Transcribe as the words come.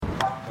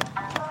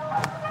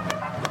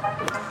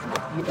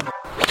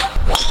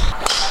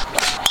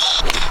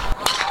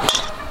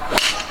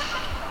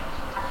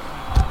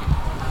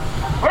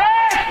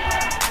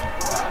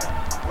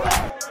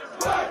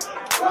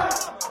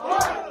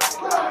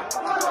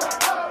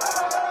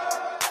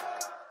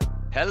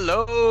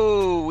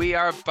Hello, we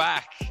are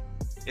back.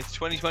 It's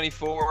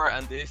 2024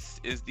 and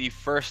this is the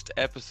first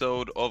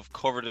episode of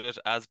Covered It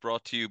as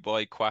brought to you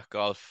by Quack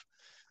Golf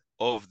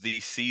of the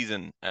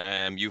season.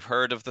 You've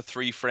heard of the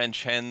three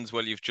French hens.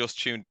 Well, you've just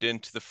tuned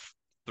into the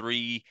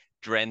three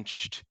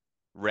drenched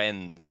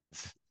wrens.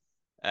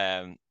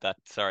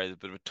 Sorry, a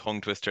bit of a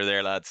tongue twister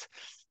there, lads.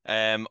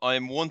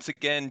 I'm once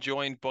again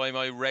joined by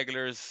my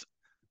regulars,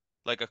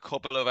 like a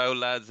couple of old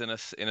lads in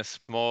a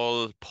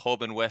small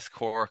pub in West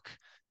Cork.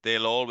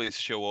 They'll always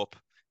show up.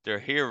 They're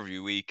here every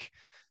week.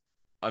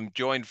 I'm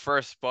joined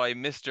first by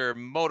Mr.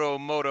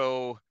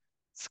 Moto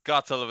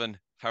Scott Sullivan.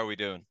 How are we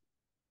doing?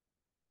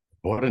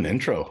 What an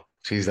intro.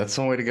 Jeez, that's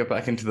some way to get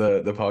back into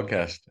the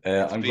podcast.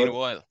 It's I'm been a good.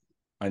 while.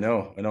 I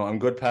know. I'm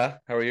good, Pat.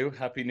 How are you?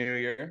 Happy New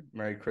Year.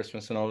 Merry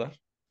Christmas and all that.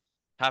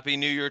 Happy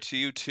New Year to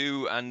you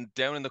too. And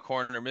down in the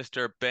corner,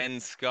 Mr. Ben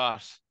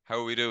Scott. How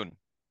are we doing?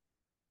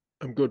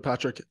 I'm good,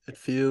 Patrick. It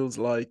feels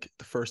like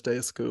the first day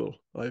of school.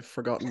 I've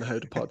forgotten how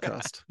to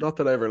podcast. Not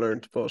that I ever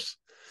learned, but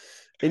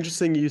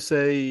interesting you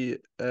say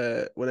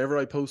whenever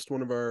I post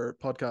one of our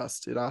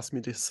podcasts, it asks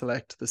me to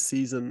select the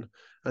season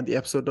and the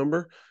episode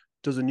number.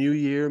 Does a new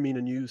year mean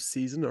a new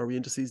season? Are we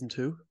into season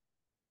 2?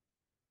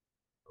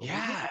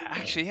 Yeah,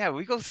 actually, yeah,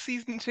 we go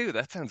season 2.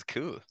 That sounds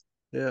cool.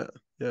 Yeah.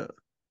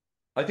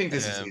 I think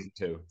this is season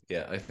 2.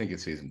 Yeah, I think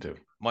it's season 2.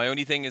 My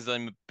only thing is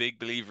I'm a big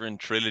believer in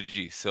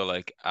trilogy. So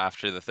like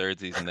after the third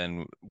season,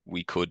 then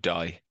we could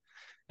die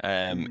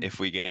if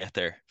we get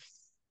there.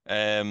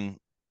 I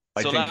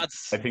So think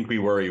lads, I think we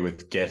worry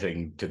with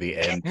getting to the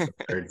end of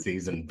the third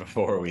season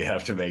before we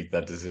have to make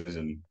that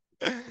decision.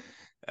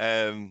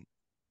 um,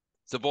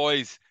 so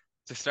boys,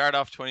 to start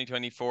off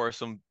 2024,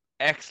 some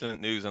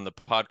excellent news on the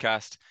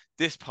podcast.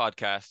 This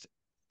podcast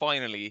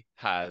finally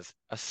has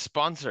a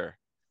sponsor.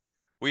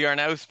 We are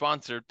now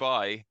sponsored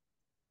by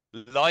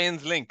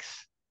Lions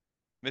Links.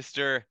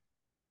 Mr.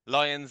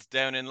 Lyons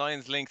down in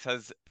Lions Links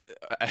has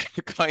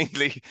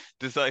kindly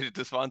decided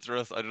to sponsor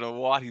us. I don't know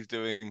what he's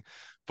doing,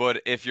 but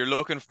if you're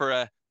looking for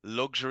a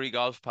luxury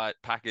golf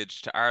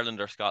package to Ireland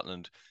or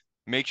Scotland,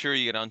 make sure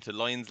you get onto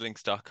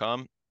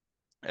lionslinks.com.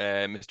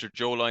 Mr.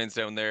 Joe Lyons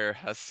down there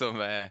has some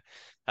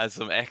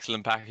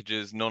excellent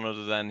packages. None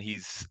other than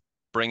he's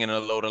bringing a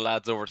load of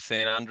lads over to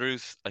St.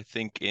 Andrews, I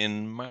think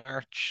in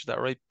March. Is that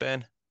right,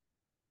 Ben?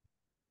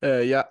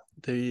 Yeah,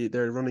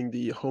 they're running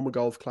the Homa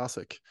Golf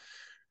Classic,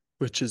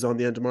 which is on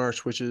the end of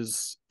March, which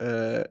is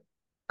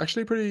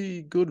actually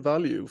pretty good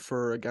value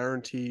for a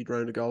guaranteed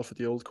round of golf at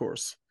the old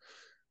course.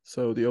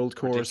 So the old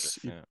course,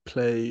 you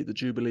play the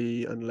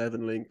Jubilee and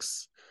 11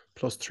 links,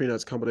 plus 3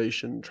 nights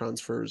accommodation,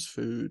 transfers,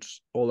 food,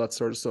 all that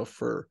sort of stuff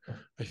for,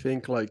 I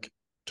think, like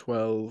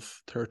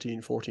 12,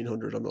 13,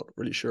 1400. I'm not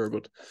really sure,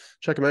 but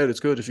check them out. It's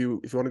good. If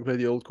you want to play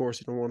the old course,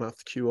 you don't want to have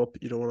to queue up.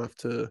 You don't want to have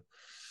to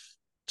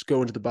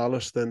go into the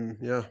ballot, then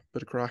yeah,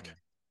 bit of crack.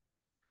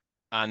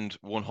 And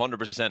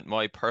 100%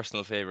 my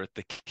personal favourite,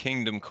 the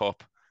Kingdom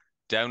Cup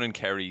down in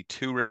Kerry,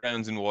 2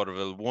 rounds in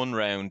Waterville, 1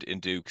 round in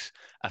Dukes.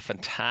 A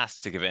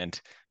fantastic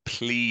event.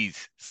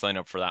 Please sign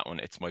up for that one.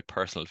 It's my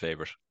personal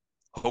favourite.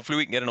 Hopefully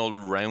we can get an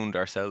old round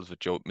ourselves with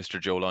Mr.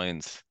 Joe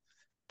Lyons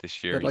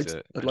this year.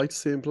 I'd like to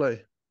see him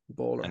play.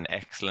 Baller. An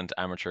excellent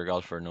amateur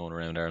golfer known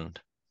around Ireland.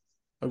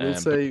 I will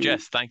say, but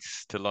yes,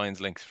 thanks to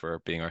Lions Links for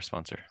being our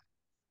sponsor.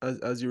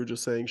 As you were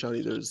just saying,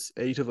 Shani, there's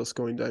 8 of us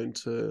going down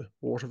to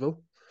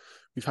Waterville.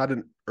 We've had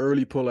an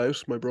early pull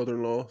out. My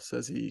brother-in-law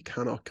says he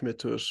cannot commit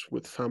to it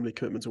with family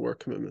commitments and work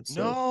commitments.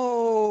 So.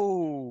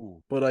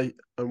 No. But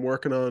I'm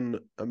working on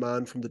a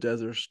man from the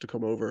desert to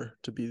come over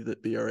to be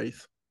our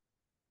 8th.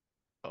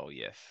 Oh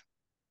yes.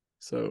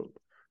 So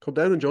come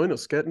down and join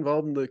us. Get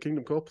involved in the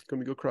Kingdom Cup. It's gonna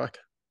be good crack.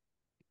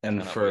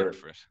 And for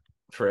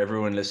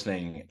everyone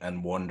listening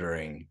and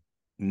wondering,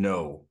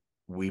 no,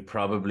 we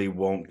probably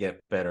won't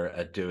get better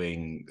at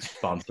doing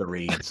sponsor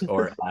reads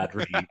or ad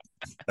reads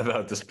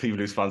about the people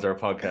who sponsor our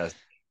podcast.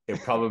 It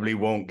probably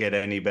won't get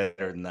any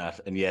better than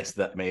that. And yes,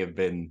 that may have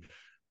been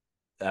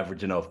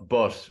average enough,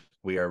 but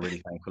we are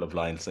really thankful of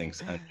Lions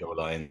Links and Joe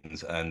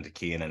Lyons and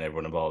Keane and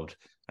everyone involved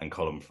and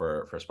Colm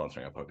for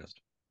sponsoring our podcast.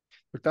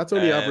 But that's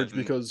only average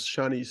because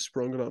Shani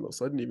sprung it on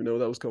us. I didn't even know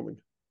that was coming.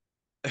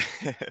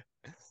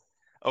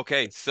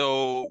 Okay,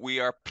 so we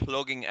are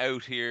plugging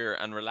out here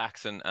and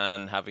relaxing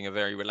and having a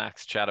very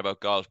relaxed chat about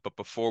golf. But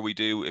before we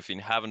do, if you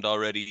haven't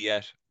already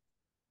yet,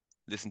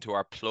 listen to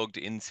our Plugged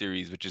In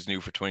series, which is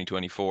new for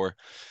 2024.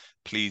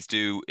 Please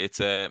do. It's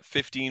a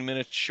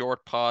 15-minute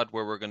short pod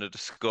where we're going to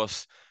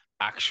discuss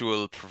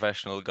actual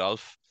professional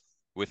golf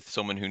with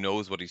someone who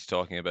knows what he's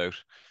talking about.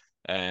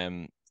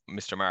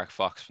 Mr. Mark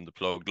Fox from the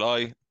Plugged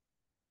Lie.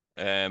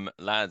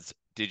 Lads,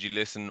 did you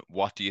listen?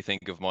 What do you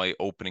think of my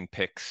opening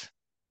picks?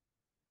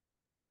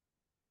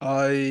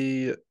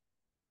 I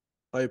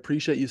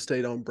appreciate you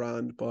stayed on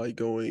brand by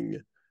going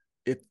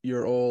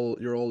you're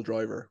all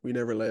driver. We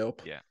never lay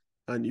up. Yeah.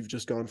 And you've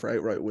just gone for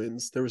outright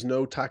wins. There was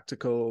no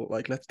tactical,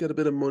 like, let's get a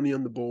bit of money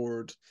on the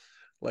board.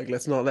 Like,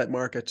 let's not let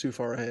Mark get too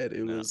far ahead.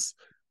 It was,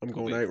 I'm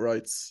going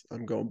outrights.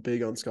 I'm going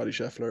big on Scotty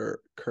Scheffler,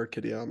 Kurt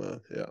Kitayama.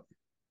 Yeah.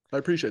 I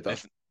appreciate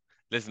that.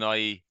 Listen,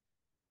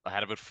 I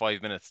had about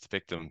 5 minutes to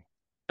pick them.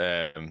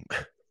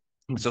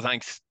 So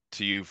thanks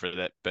to you for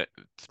that,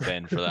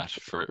 Ben, for that,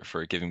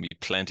 for giving me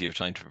plenty of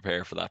time to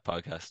prepare for that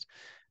podcast.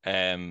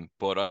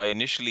 But I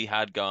initially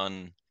had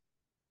gone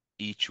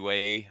each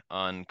way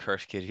on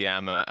Kurt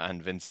Kitayama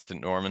and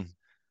Vincent Norman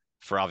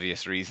for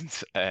obvious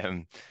reasons.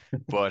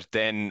 But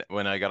then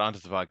when I got onto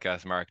the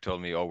podcast, Mark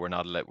told me, "Oh, we're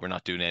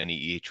not doing any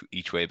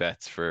each way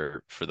bets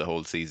for the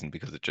whole season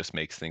because it just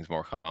makes things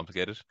more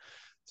complicated."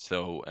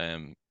 So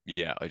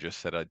yeah, I just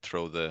said I'd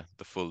throw the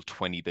full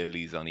 20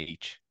 billies on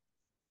each.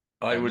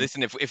 I would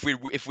Listen,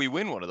 if we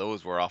win one of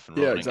those, we're off and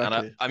Yeah, rolling. exactly.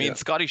 And I mean,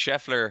 Scotty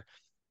Scheffler,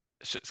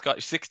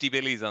 60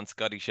 billies on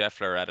Scotty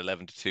Scheffler at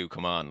 11-2.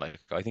 Come on, like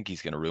I think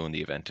he's going to ruin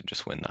the event and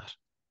just win that.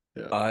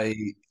 Yeah.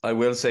 I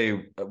will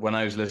say when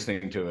I was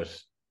listening to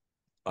it,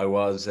 I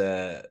was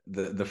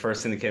the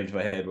first thing that came to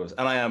my head was,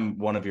 and I am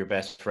one of your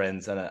best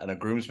friends and a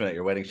groomsman at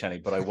your wedding,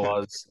 Shani, but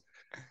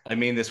I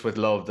mean this with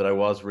love, that I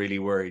was really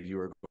worried you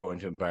were going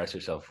to embarrass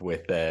yourself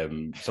with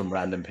some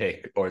random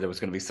pick, or there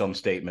was going to be some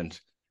statement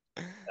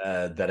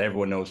that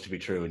everyone knows to be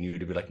true, and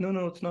you'd be like,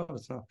 no, it's not.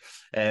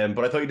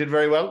 But I thought you did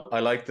very well.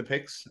 I like the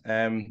picks,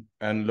 and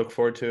look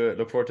forward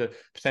to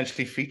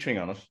potentially featuring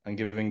on it and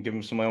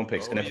giving some of my own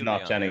picks. Oh, and if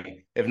not,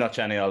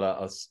 Channy,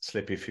 I'll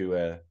slip you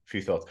a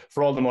few thoughts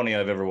for all the money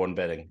I've ever won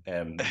betting.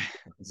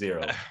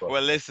 Zero.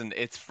 Well, listen,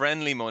 it's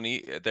friendly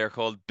money. They're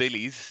called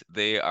billies.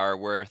 They are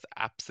worth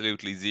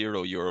absolutely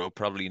 €0,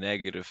 probably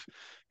negative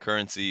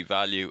currency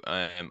value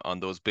on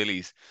those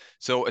billies.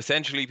 So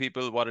essentially,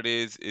 people, what it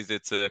is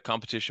it's a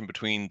competition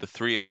between the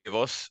three of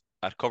us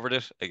at Covered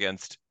It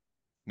against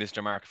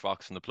Mr. Mark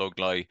Fox and the Plug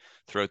Lie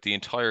throughout the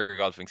entire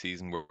golfing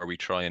season, where we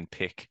try and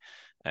pick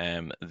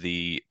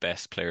the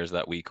best players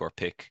that week, or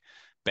pick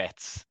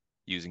bets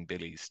using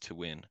billies to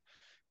win.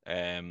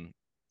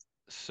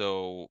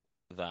 So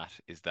that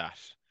is that.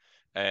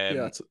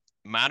 Yeah,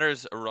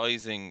 Matters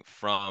arising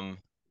from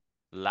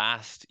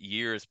last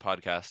year's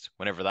podcast,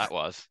 whenever that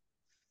was.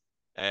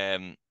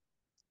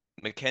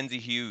 Mackenzie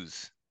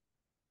Hughes,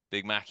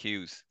 Big Mac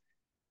Hughes,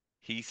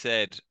 he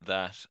said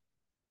that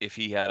if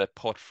he had a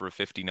putt for a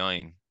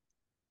 59,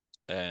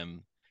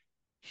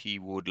 he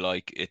would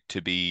like it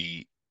to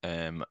be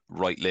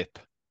right lip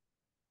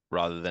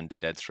rather than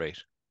dead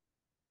straight.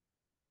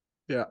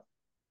 Yeah.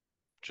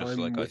 Just I'm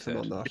like I with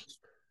him said. on that.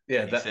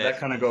 Yeah, that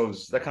kind of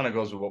goes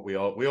with what we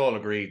all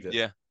agreed that.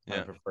 Yeah. I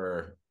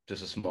prefer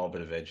just a small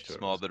bit of edge to it.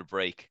 Small bit of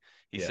break.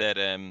 He Yeah.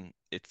 said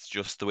it's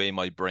just the way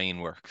my brain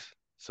works.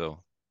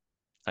 So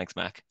thanks,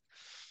 Mac.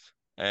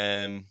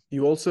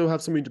 You also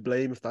have something to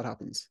blame if that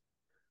happens.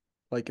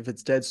 Like if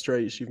it's dead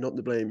straight, you've nothing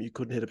to blame. You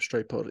couldn't hit a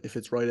straight putt. If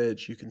it's right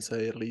edge, you can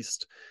say at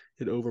least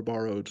it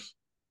overborrowed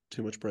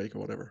too much break or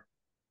whatever.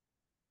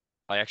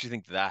 I actually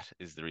think that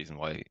is the reason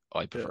why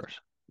I prefer it.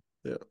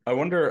 Yeah. I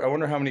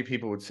wonder how many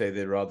people would say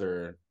they'd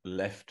rather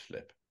left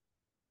flip.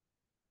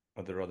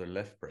 Or they'd rather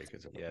left break,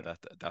 is it? Yeah,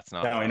 that's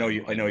not. Now I know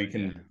you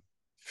can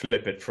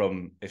flip it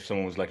from, if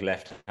someone was like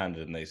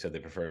left-handed and they said they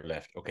prefer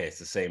left. Okay, it's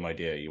the same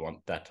idea. You want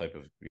that type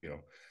of,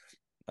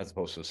 as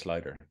opposed to a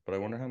slider. But I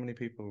wonder how many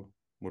people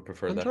would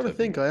prefer that. I'm trying to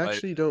think. I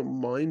actually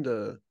don't mind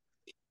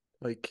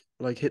like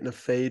hitting a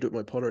fade with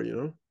my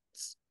putter.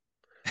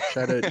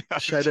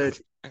 Shout out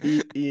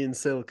Ian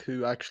Silk,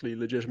 who actually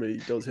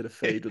legitimately does hit a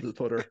fade with his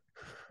putter.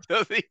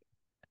 Does he?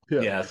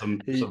 Yeah,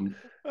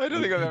 I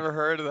don't think I've ever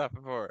heard of that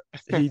before.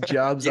 He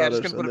jabs at just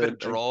it. Just gonna put a bit of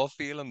draw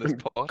feel on this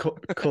putt.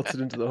 Cuts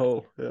it into the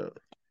hole. Yeah.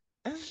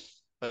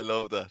 I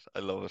love that. I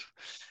love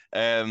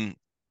it.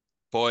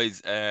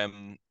 Boys, I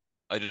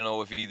don't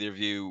know if either of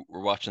you were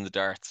watching the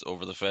darts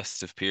over the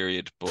festive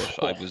period, but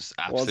I was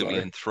absolutely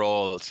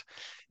enthralled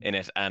in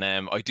it. And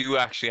I do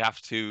actually have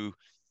to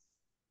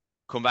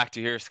come back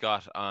to here,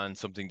 Scott, on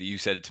something that you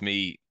said to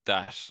me,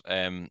 that do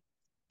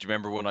you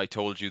remember when I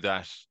told you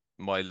that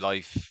my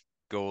life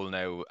goal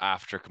now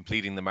after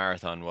completing the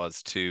marathon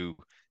was to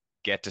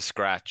get to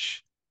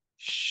scratch,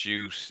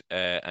 shoot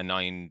a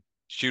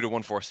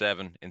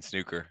 147 in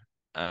snooker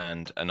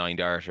and a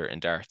 9-darter in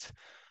darts.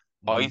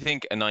 I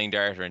think a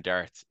 9-darter in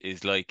darts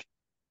is like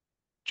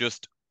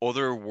just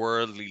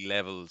otherworldly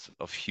levels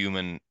of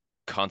human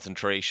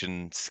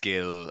concentration,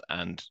 skill,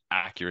 and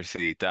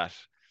accuracy that,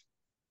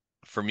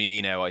 for me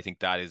now, I think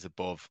that is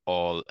above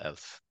all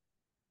else.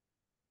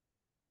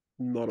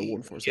 Not a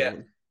 147.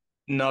 Yeah,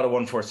 not a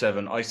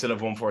 147. I still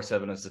have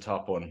 147 as the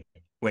top one.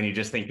 When you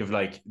just think of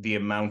like the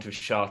amount of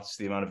shots,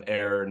 the amount of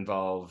error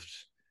involved.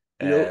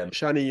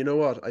 Shani, you know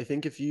what? I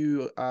think if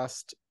you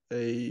asked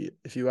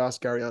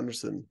Gary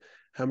Anderson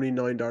how many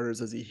 9-darters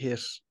has he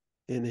hit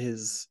in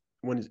his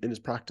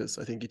practice,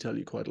 I think he'd tell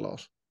you quite a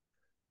lot.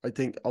 I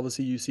think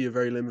obviously you see a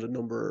very limited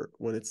number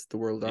when it's the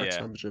World Darts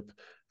Championship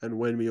and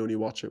when we only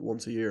watch it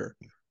once a year.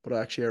 But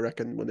I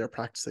reckon when they're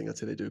practicing, I'd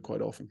say they do it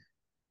quite often.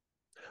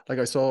 Like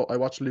I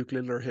watched Luke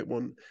Littler hit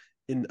one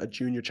in a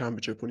junior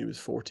championship when he was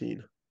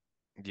 14.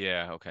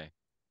 Yeah, okay.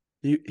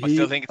 I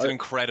still think it's an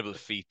incredible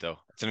feat, though.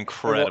 It's an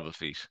incredible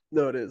feat.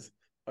 No, it is.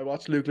 I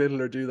watched Luke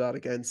Littler do that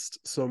against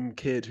some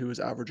kid who was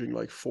averaging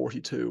like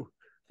 42.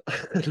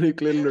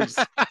 Luke Littler's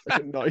like a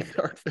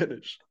 9-dart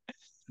finish.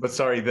 But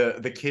sorry,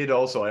 the kid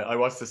also, I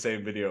watched the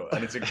same video,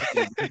 and it's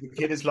incredible because the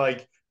kid is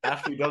like,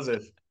 after he does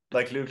it,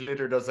 like Luke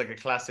Litter does like a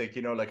classic,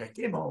 like a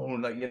game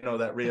on, like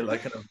that real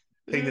like kind of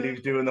thing that he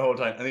was doing the whole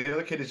time. And the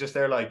other kid is just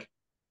there like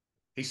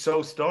he's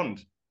so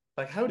stunned.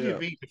 Like, how do you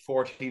beat a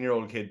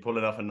 14-year-old kid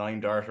pulling off a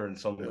 9-darter in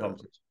some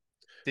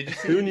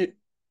competition?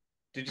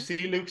 Did you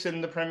see Luke's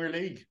in the Premier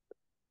League?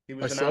 He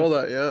was I saw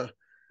that, yeah.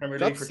 Premier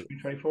League for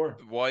 2024.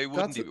 Why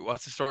wouldn't he?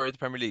 What's the story of the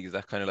Premier League? Is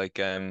that kind of like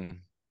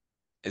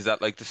is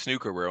that like the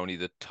snooker where only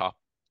the top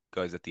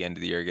guys at the end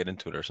of the year get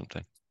into it or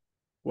something?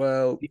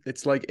 Well,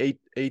 it's like eight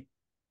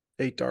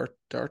darters.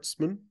 That's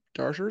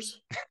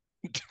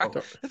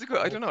a good.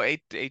 I don't know.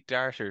 Eight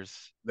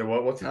darters.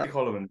 What's they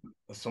call them?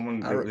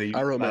 Someone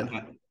arrow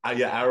men.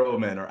 Yeah, arrow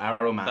men or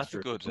arrow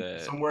masters. That's a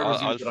good. Somewhere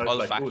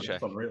I'll fact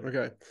check.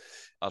 Okay,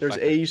 there's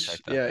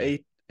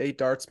eight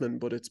dartsmen,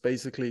 but it's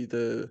basically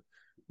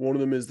one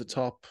of them is the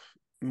top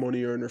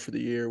money earner for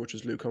the year, which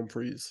is Luke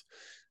Humphries.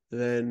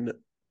 Then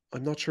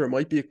I'm not sure. It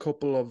might be a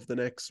couple of the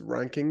next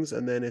rankings,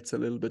 and then it's a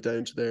little bit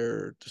down to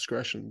their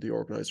discretion, the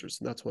organizers,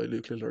 and that's why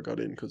Luke Littler got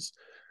in because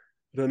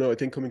I don't know. I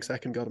think coming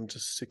second got him to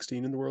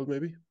 16 in the world,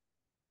 maybe.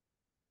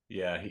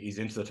 Yeah, he's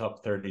into the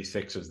top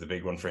 36 is the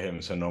big one for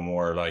him. So no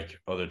more like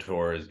other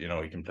tours. He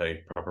can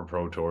play proper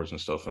pro tours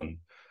and stuff. And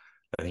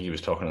I think he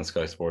was talking on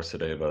Sky Sports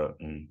today about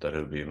it and that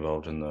he'll be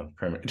involved in the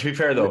Premier. To be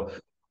fair, though,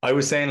 I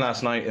was saying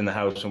last night in the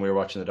house when we were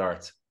watching the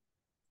darts,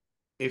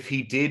 if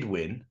he did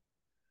win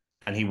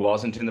and he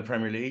wasn't in the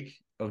Premier League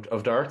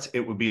of darts, it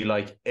would be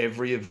like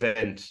every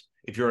event.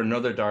 If you're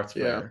another darts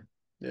player,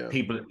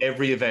 people,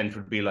 every event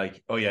would be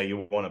like, oh yeah,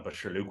 you won it, but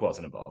sure Luke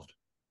wasn't involved.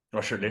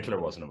 Or sure Littler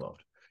wasn't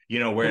involved.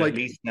 Where like, at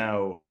least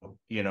now,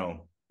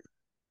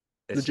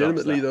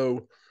 legitimately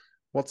though,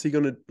 what's he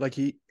gonna like?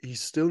 He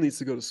still needs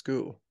to go to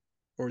school,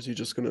 or is he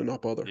just gonna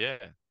not bother? Yeah.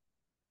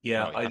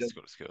 No, I don't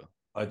go to school.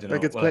 I don't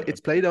know. Like it's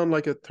played on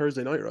like a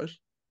Thursday night, right?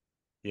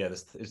 Yeah,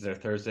 is there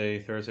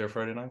Thursday or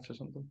Friday nights or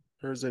something?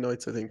 Thursday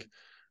nights, I think,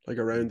 like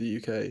around the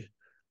UK.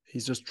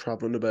 He's just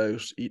traveling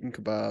about, eating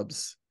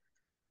kebabs,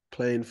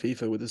 playing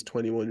FIFA with his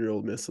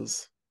 21-year-old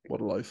missus. What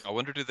a life. I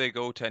wonder, do they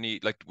go to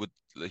any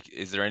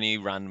is there any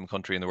random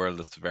country in the world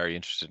that's very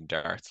interested in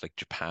darts, like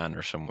Japan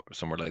or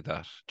somewhere like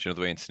that? Do you know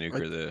the way in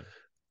snooker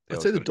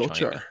I'd say the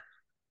Dutch are.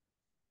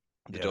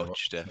 The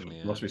Dutch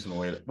definitely must be some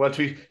way. Well,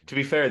 to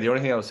be fair, the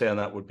only thing I would say on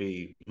that would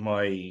be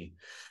my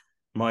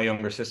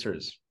younger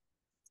sisters.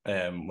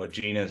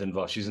 Gina's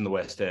involved. She's in the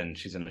West End.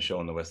 She's in a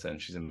show in the West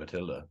End. She's in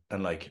Matilda,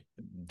 and like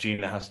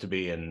Gina has to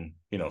be in.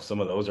 Some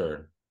of those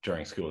are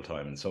during school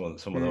time, and some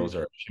of those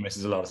are she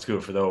misses a lot of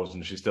school for those,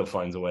 and she still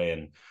finds a way.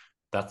 And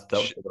that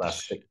was the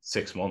last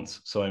 6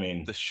 months. So I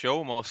mean, the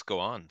show must go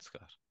on,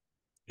 Scott.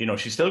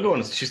 She's still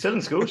going. She's still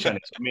in school, Shani.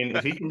 I mean,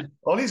 if he can,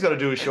 all he's got to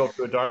do is show up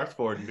to a darts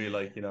board and be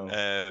like,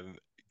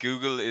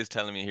 Google is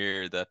telling me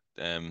here that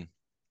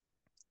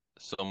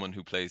someone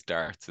who plays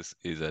darts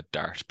is a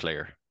dart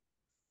player.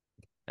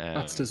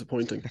 That's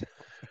disappointing.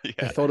 Yeah.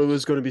 I thought it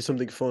was going to be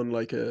something fun,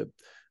 like a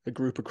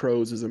group of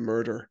crows is a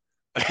murder,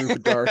 a group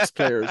of darts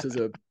players is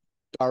a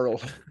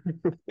barrel.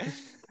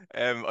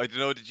 I don't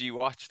know. Did you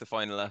watch the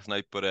final last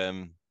night? But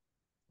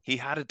he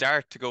had a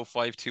dart to go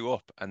 5-2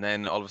 up, and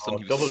then all of a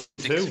sudden he was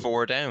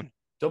 6-4 down.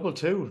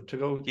 2-2 to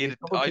go.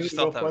 I just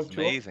thought that was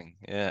amazing.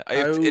 Yeah,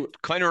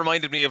 it kind of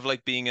reminded me of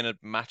like being in a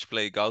match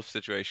play golf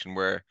situation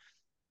where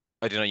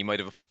I don't know, you might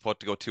have a putt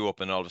to go 2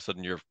 up, and all of a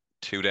sudden you're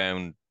 2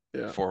 down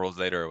 4 holes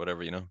later or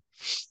whatever.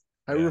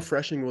 How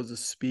refreshing was the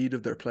speed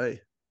of their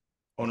play?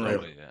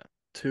 Unreal. Yeah.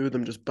 Two of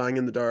them just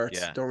banging the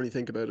darts, don't really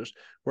think about it.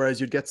 Whereas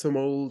you'd get some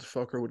old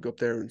fucker would go up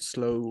there and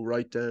slow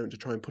right down to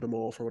try and put him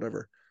off or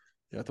whatever.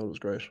 Yeah, I thought it was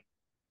great.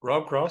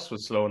 Rob Cross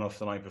was slow enough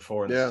the night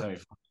before in the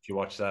semi-final. If you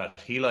watch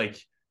that, he like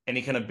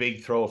any kind of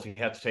big throw, if he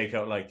had to take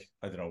out like,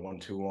 I don't know,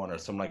 1-2-1 or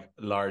some like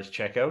large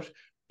checkout,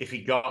 if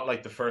he got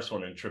like the first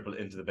one and triple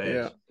into the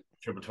bed,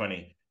 triple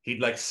 20,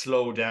 he'd like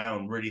slow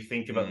down, really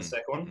think about the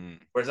second one.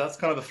 Whereas that's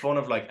kind of the fun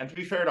of like, and to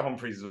be fair to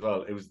Humphries as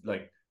well, it was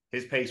like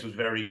his pace was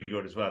very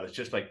good as well. It's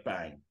just like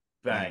bang.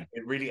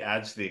 It really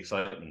adds to the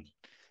excitement.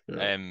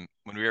 When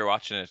we were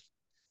watching it,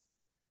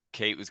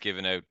 Kate was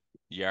giving out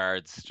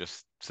yards,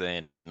 just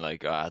saying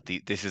like,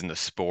 this isn't a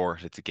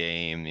sport, it's a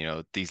game,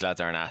 these lads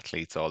aren't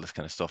athletes, all this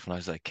kind of stuff. And I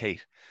was like,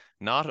 Kate,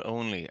 not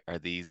only are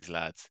these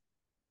lads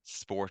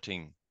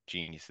sporting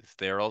geniuses,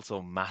 they are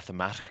also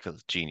mathematical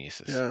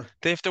geniuses.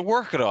 They have to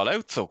work it all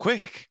out so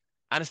quick,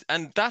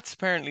 and that's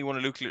apparently one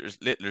of Luke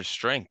Littler's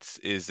strengths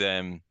is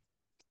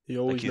he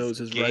always knows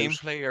his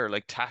gameplay or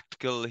like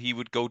tactical. He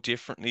would go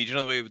differently. Do you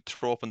know the way he would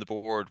throw up on the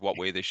board what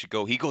way they should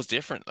go? He goes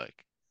different.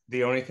 Like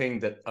the only thing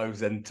that I was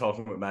then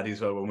talking with Maddie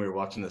as well when we were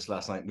watching this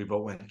last night, we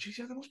both went, geez,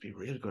 yeah, they must be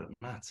really good at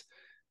maths.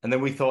 And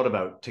then we thought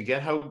about to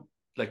get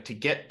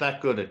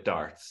that good at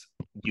darts,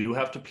 you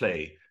have to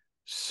play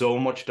so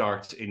much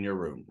darts in your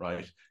room,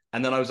 right?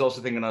 And then I was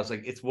also thinking, I was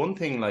like, it's one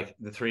thing like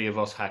the three of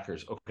us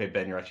hackers. Okay,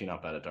 Ben, you're actually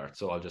not bad at darts,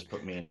 so I'll just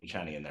put me and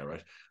Channy in there,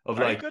 right?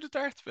 Are you good at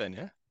darts, Ben?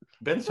 Yeah.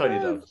 Ben's tiny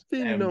does. I've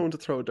been known to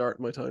throw a dart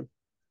in my time.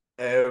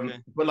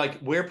 But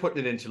like we're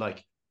putting it into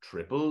like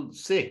triple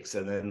six,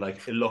 and then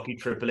like a lucky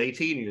triple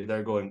 18. You're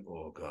there going,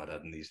 oh god,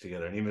 adding these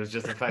together, and even it's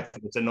just the fact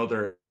that it's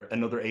another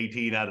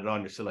 18 added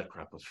on, you're still like,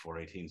 crap, it's 4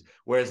 18s.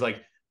 Whereas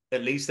like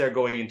at least they're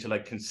going into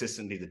like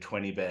consistently the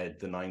 20 bed,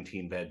 the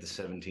 19 bed, the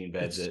 17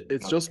 bed.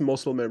 It's just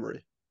muscle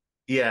memory.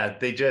 Yeah,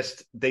 they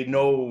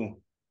know.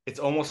 It's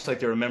almost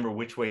like they remember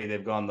which way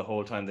they've gone the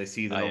whole time. They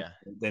see the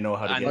they know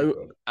how to get it.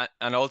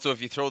 And also,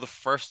 if you throw the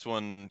first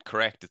one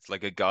correct, it's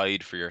like a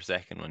guide for your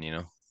second one, you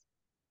know.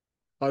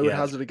 I would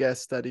hazard a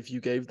guess that if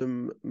you gave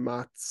them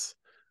maths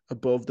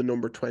above the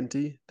number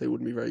 20, they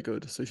wouldn't be very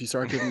good. So if you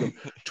start giving them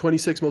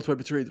 26 multiplied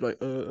by 3, they're like,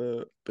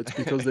 but it's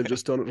because they've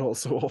just done it all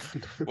so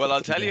often. Well,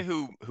 I'll tell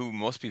you who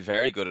must be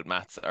very good at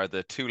maths are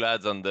the two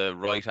lads on the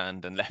right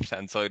hand and left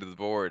hand side of the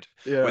board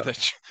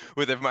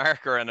with a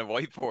marker and a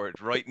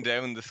whiteboard writing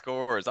down the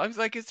scores. I was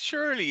like, it's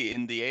surely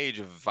in the age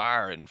of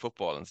VAR in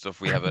football and stuff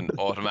we have an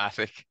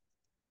automatic.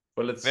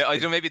 Well,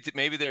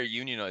 maybe they're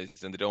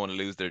unionized and they don't want to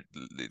lose they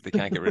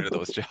can't get rid of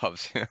those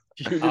jobs.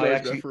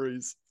 Unionized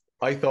referees.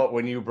 I thought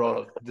when you brought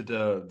up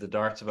the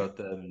darts about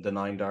the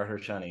 9 darter,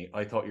 Shani,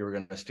 I thought you were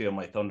going to steal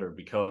my thunder,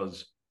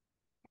 because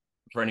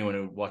for anyone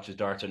who watches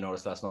darts or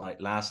noticed last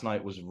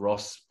night was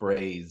Ross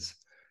Spray's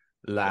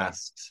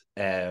last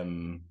I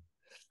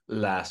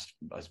was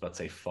about to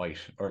say fight,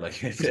 or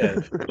like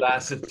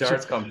last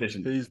darts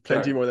competition. There's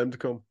plenty more of them to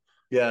come.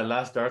 Yeah,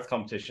 last darts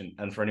competition.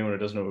 And for anyone who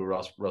doesn't know who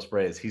Ross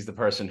Spray is, he's the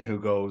person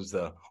who goes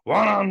the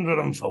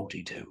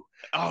 142.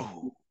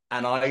 Oh,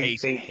 and I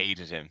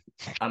hated him.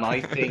 And I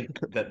think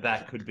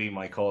that could be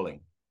my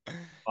calling.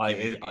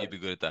 I'd be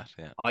good at that.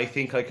 Yeah, I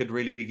think I could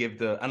really give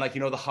the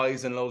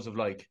highs and lows of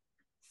like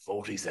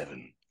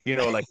 47.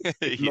 Like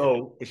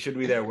low, it should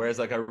be there. Whereas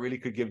like I really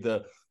could give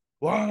the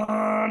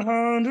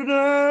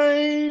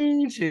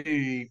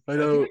 190. I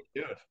know. Do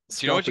you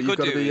know what you could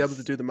do? You've got to be able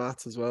to do the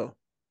maths as well.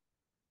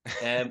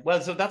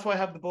 Well, so that's why I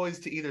have the boys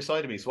to either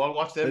side of me. So I'll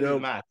watch them do the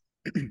math.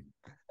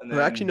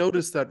 I actually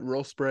noticed that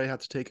Ross Spray had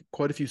to take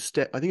quite a few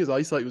steps. I think his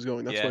eyesight was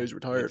going. That's why he's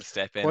retired.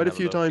 Quite a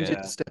few times he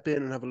had to step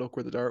in and have a look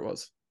where the dart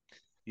was.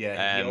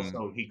 Yeah, he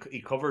also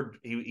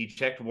he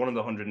checked one of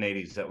the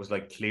 180s that was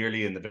like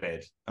clearly in the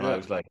bed, and I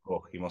was like,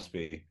 oh, he must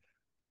be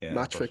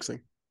match fixing.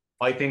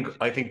 I think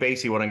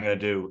basically what I'm going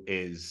to do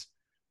is,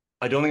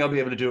 I don't think I'll be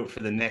able to do it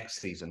for the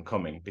next season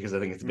coming, because I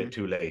think it's a bit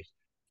too late.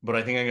 But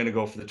I think I'm going to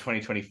go for the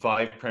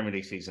 2025 Premier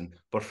League season.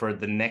 But for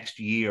the next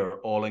year,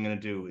 all I'm going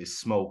to do is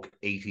smoke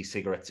 80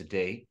 cigarettes a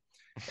day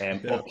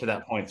up to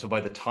that point. So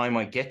by the time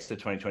I get to the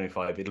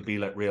 2025, it'll be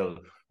like real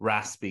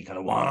raspy, kind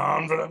of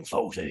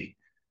 140,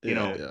 you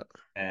know.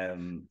 Yeah.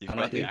 You've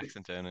got the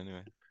accent down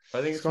anyway.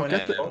 I think Scott,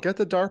 get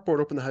the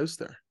dartboard up in the house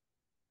there.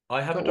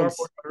 I have a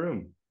dartboard in my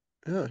room.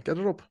 Yeah, get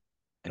it up.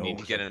 And you need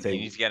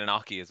to get an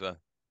Oki as well.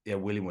 Yeah,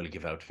 William will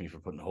give out to me for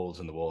putting holes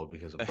in the wall,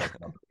 because I'm probably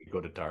not really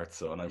good at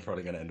darts, and I'm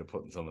probably going to end up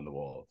putting some in the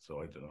wall.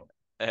 So I don't know.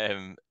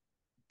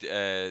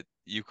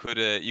 You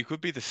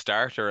could be the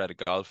starter at a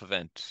golf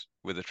event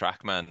with a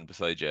TrackMan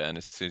beside you, and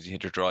as soon as you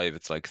hit your drive,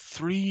 it's like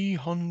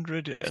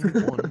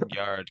 301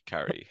 yard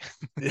carry.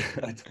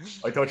 Yeah,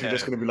 I thought you were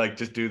just going to be like,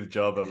 just do the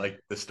job of like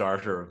the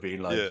starter of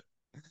being like,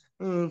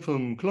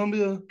 from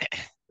Colombia.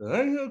 But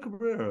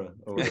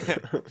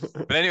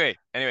anyway,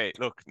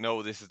 look,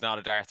 no, this is not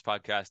a darts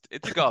podcast.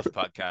 It's a golf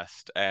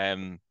podcast.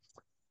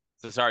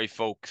 So sorry,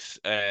 folks.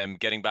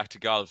 Getting back to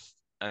golf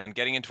and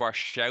getting into our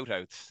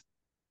shout-outs,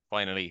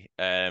 finally.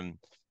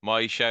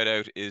 My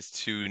shout-out is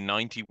to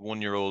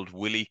 91-year-old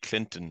Willie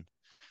Clinton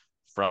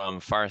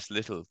from Forest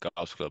Little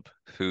Golf Club,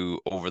 who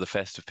over the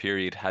festive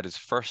period had his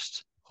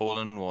first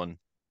hole-in-one,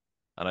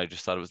 and I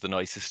just thought it was the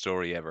nicest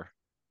story ever.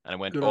 And it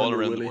went all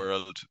around the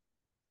world.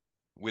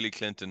 Willie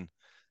Clinton.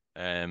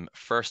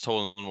 First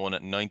hole-in-one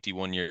at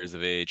 91 years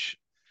of age,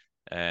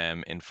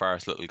 in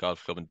Forest Little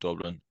Golf Club in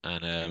Dublin,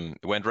 and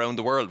it went round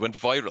the world, went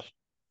viral.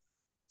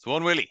 So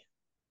on Willie.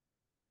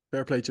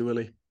 Fair play to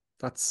Willie.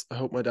 I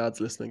hope my dad's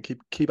listening.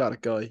 Keep at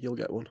it, guy. You'll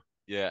get one.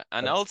 Yeah,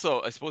 and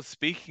also I suppose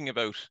speaking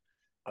about,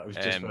 I was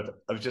just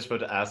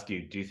about to ask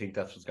you, do you think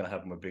that's what's going to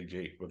happen with Big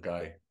G, with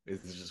Guy? Is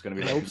it just going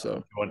to be I hope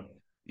so.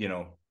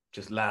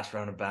 Just last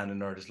round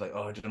abandoned, or just like,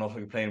 oh, I don't know if I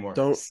can play anymore.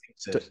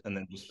 And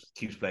then just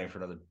keeps playing for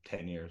another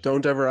 10 years.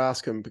 Don't ever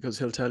ask him, because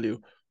he'll tell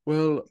you,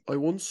 well, I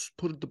once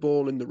put the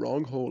ball in the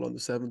wrong hole on the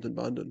 7th in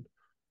Bandon.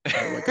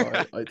 Oh my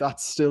God, that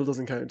still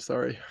doesn't count.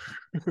 Sorry.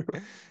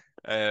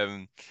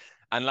 And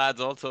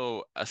lads,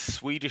 also a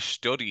Swedish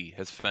study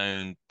has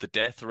found the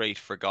death rate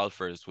for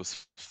golfers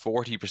was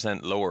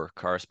 40% lower,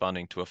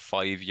 corresponding to a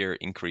 5-year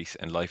increase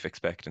in life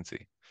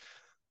expectancy.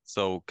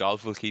 So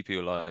golf will keep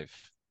you alive.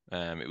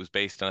 It was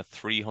based on a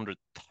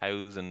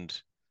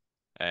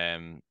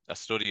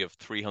study of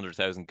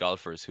 300,000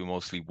 golfers who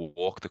mostly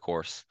walk the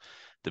course.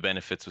 The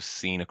benefits was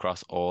seen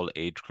across all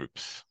age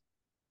groups.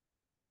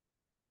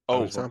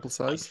 Sample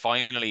size.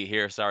 Finally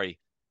here,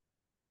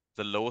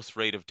 the lowest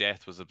rate of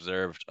death was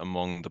observed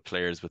among the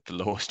players with the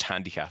lowest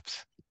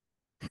handicaps.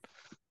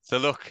 So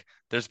look,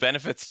 there's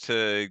benefits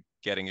to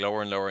getting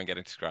lower and lower and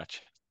getting to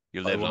scratch.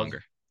 You'll live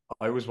longer.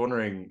 I was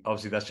wondering,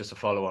 obviously that's just a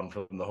follow-on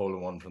from the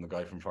hole-in-one from the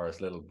guy from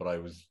Forest Little, but I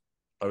was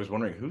I was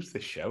wondering, who's the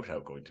shout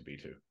out going to be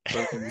to?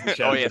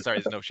 Oh yeah, sorry,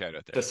 there's no shout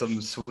out there. To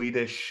some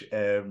Swedish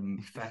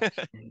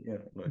fact.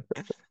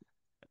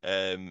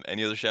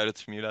 Any other shout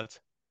outs from you lads?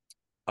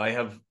 I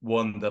have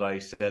one that I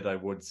said I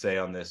would say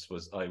on this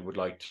was I would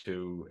like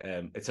to.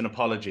 It's an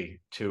apology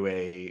to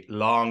a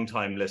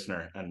long-time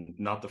listener and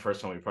not the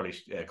first time we probably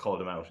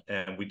called him out.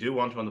 And we do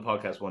want him on the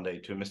podcast one day,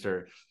 to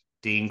Mr.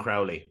 Dean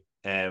Crowley.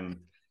 He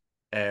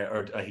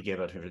gave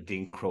out to me for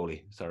Dean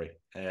Crowley. Sorry,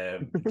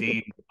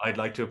 Dean. I'd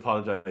like to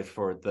apologize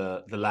for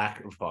the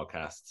lack of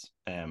podcasts.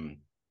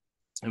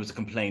 It was a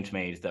complaint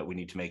made that we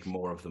need to make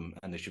more of them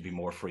and they should be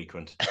more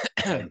frequent.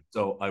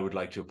 So I would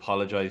like to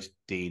apologize,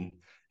 Dean.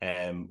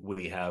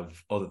 We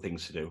have other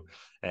things to do,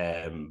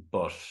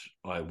 but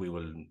we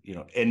will,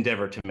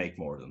 endeavor to make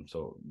more of them.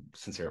 So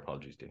sincere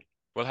apologies, Dean.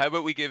 Well, how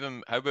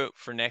about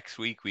for next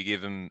week we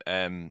give him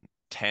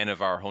 10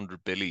 of our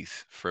 100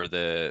 billies for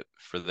the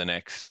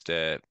next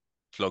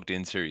plugged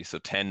in series. So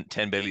 10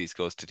 billies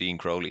goes to Dean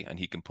Crowley and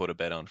he can put a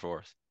bet on for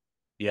us.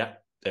 Yeah,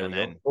 there we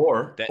go.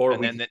 Or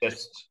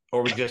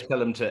we just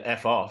tell him to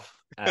F off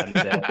and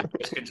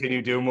just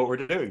continue doing what we're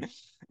doing,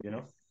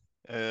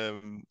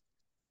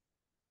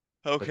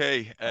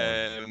 Okay.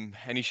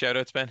 Any shout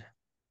outs, Ben?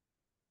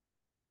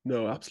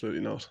 No, absolutely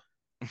not.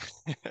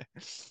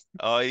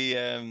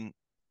 I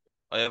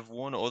have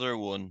one other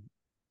one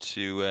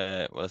to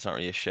well, it's not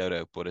really a shout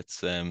out, but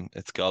it's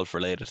golf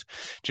related.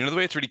 Do you know the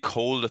way it's really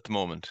cold at the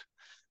moment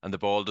and the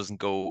ball doesn't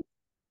go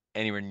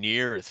anywhere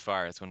near as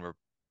far as when we're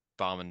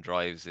bombing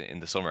drives in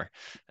the summer?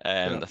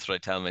 That's what I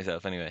tell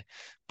myself anyway.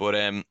 But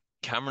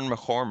Cameron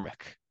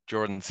McCormick,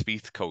 Jordan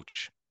Spieth's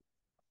coach,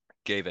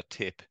 gave a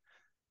tip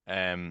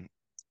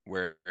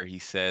where he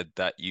said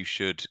that you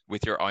should,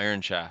 with your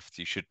iron shafts,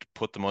 you should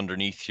put them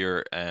underneath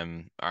your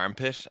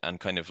armpit and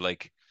kind of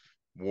like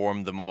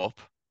warm them up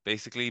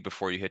basically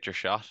before you hit your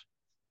shot.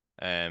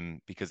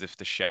 Because if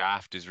the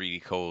shaft is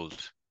really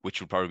cold, which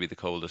would probably be the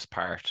coldest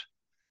part,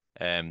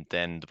 then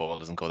the ball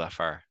doesn't go that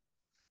far.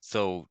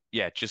 So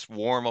yeah, just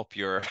warm up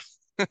your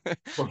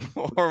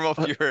warm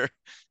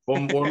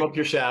up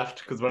your shaft,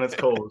 because when it's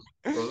cold.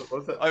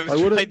 What's it? I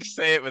was trying to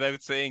say it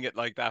without saying it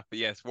like that, but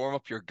yes, warm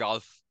up your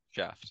golf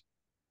shaft.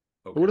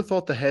 Okay. I would have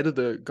thought the head of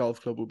the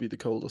golf club would be the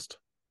coldest.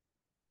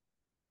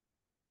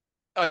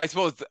 I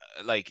suppose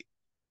like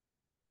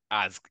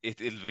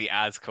it'll be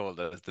as cold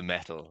as the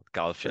metal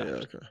golf shaft. Yeah,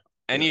 okay.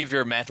 Any of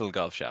your metal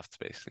golf shafts,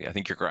 basically. I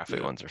think your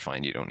graphite ones are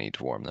fine. You don't need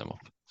to warm them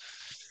up.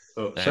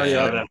 So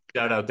shout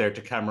out there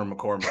to Cameron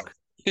McCormick.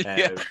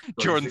 Yeah,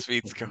 Jordan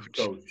Spieth's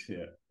coach.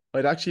 Yeah.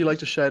 I'd actually like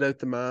to shout out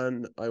the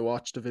man I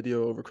watched a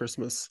video over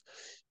Christmas.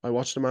 I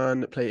watched a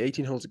man play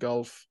 18 holes of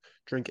golf,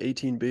 drink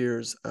 18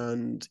 beers,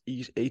 and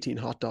eat 18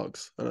 hot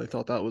dogs. And I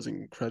thought that was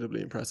incredibly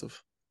impressive.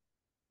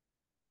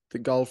 The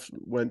golf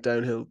went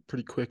downhill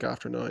pretty quick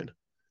after 9.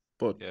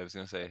 But yeah, I was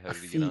going to say, how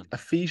did he get on? A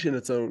feat in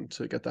its own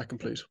to get that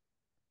complete.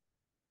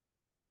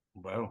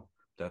 Wow,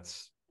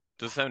 does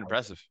sound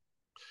impressive.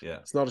 Yeah,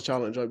 it's not a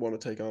challenge I'd want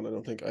to take on. I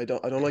don't think. I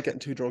don't like getting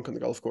too drunk on the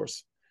golf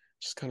course.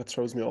 It just kind of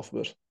throws me off a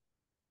bit.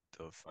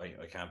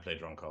 I can't play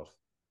drunk golf.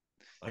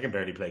 I can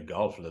barely play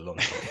golf, let alone.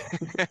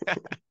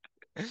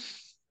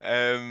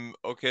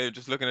 Okay,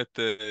 just looking at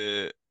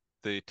the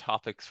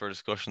topics for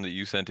discussion that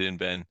you sent in,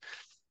 Ben.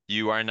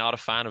 You are not a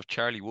fan of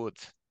Charlie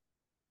Woods.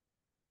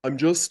 I'm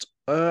just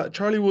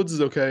Charlie Woods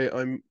is okay.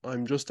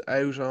 I'm just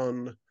out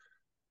on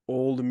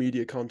all the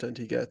media content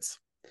he gets.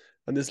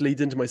 And this leads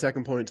into my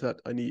second point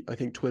that I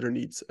think Twitter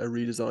needs a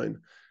redesign.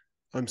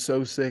 I'm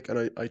so sick, and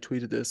I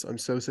tweeted this, I'm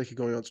so sick of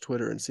going onto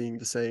Twitter and seeing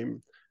the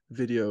same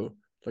video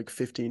like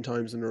 15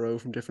 times in a row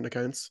from different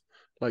accounts.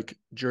 Like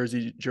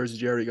Jersey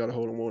Jerry got a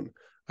hole in one.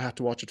 I had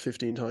to watch it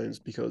 15 times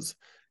because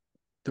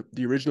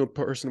the original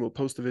person will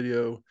post the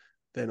video,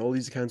 then all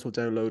these accounts will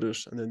download it,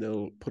 and then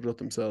they'll put it up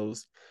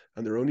themselves.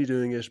 And they're only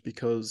doing it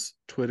because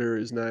Twitter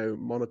is now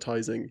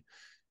monetizing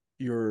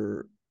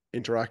your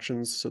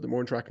interactions. So the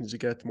more interactions you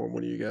get, the more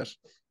money you get.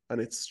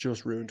 And it's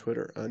just ruined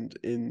Twitter.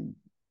 And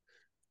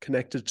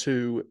connected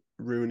to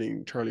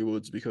ruining Charlie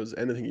Woods, because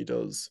anything he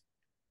does,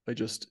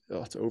 it's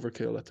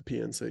overkill at the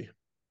PNC.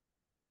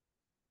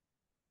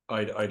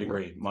 I'd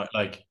agree.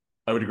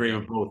 I would agree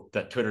with both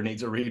that Twitter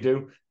needs a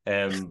redo.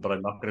 But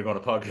I'm not going to go on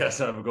a podcast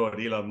and have a go at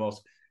Elon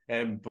Musk.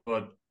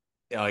 But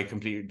I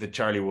completely, the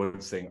Charlie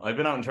Woods thing. I've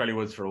been out in Charlie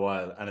Woods for a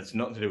while, and it's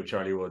nothing to do with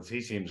Charlie Woods.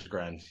 He seems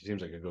grand. He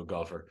seems like a good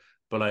golfer.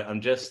 But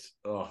I'm just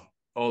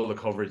all the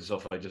coverage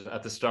stuff. I just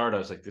at the start I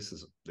was like, this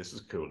is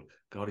cool.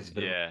 God, he's a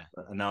bit. Yeah.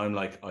 And now I'm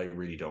like, I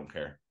really don't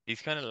care.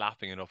 He's kind of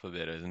lapping it up a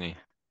bit, isn't he?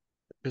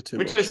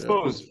 Which I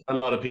suppose a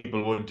lot of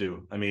people would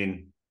do. I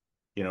mean,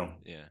 yeah.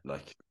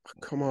 Like,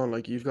 come on,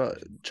 like you've got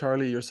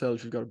Charlie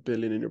yourself. You've got $1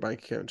 billion in your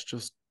bank account.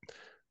 Just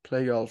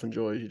play golf,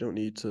 enjoy. You don't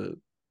need to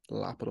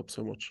lap it up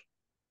so much.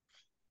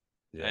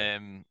 Yeah.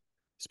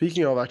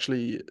 Speaking of,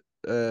 actually,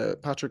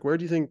 Patrick, where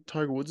do you think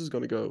Tiger Woods is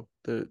going to go?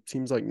 It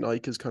seems like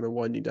Nike is kind of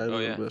winding down a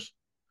little bit.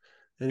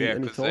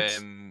 Any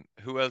thoughts?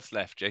 Who else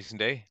left? Jason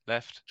Day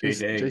left.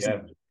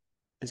 Jason,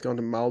 he's gone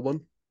to Melbourne.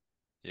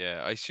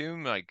 Yeah, I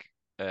assume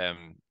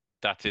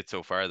that's it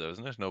so far, though,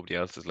 isn't it? Nobody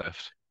else has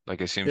left.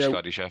 Like I assume Yeah,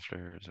 Scotty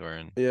Scheffler is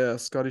wearing. yeah.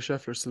 Scotty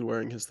Scheffler's still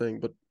wearing his thing,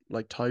 but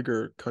like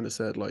Tiger kind of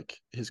said, like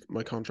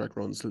my contract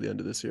runs till the end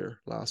of this year,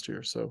 last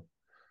year, so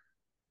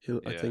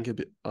I Yeah. think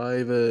I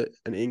have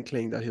an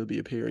inkling that he'll be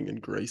appearing in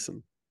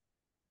Grayson.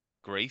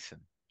 Grayson.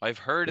 I've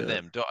heard of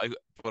Yeah, them,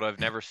 but I've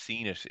never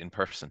seen it in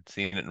person,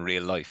 seen it in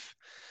real life.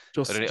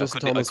 just Justin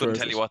I Thomas couldn't wears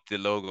tell it. you what the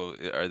logo.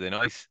 Are they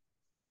nice?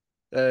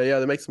 Yeah,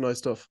 they make some nice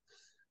stuff.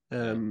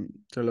 Yeah.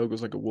 Their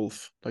logo's like a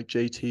wolf, like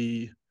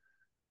JT,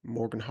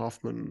 Morgan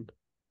Hoffman,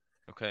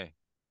 Okay.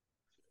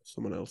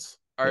 someone else.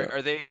 Are Yeah.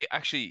 are they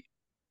actually?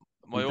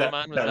 My old That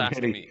man was that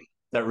asking really me.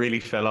 that really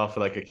fell off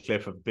like a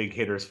cliff of big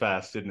hitters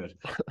fast, didn't it?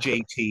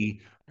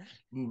 JT,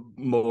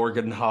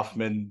 Morgan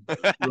Hoffman,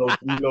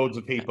 loads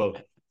of people.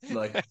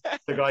 Like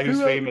the guy who's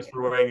Who else? famous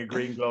for wearing a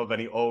green glove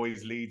and he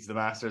always leads the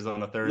Masters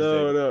on a Thursday.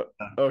 No, no.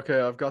 Okay,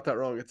 I've got that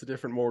wrong. It's a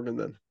different Morgan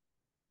then.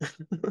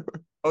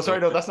 Oh, sorry,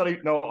 So no, that's not.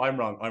 No, I'm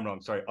wrong. I'm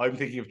wrong. Sorry, I'm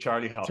thinking of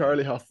Charlie Hoffman.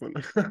 Charlie Hoffman.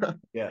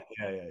 Yeah.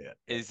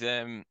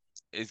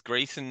 is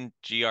Grayson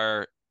Gray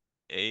or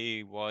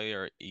EY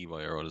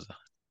or what is that?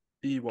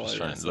 Just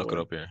trying to look it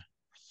EYSON. up here.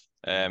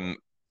 Um,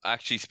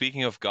 Actually,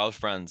 speaking of golf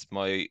brands,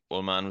 my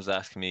old man was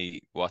asking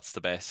me what's the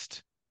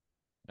best.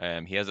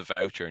 He has a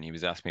voucher and he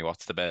was asking me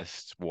what's the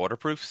best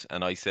waterproofs,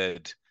 and I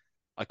said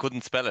I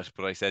couldn't spell it,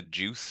 but I said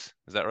juice.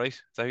 Is that right?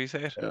 Is that how you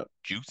say it? Yeah.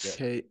 Juice.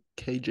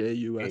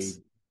 KJUS.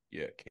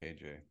 Yeah,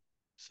 KJ.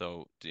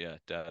 So yeah,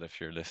 Dad, if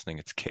you're listening,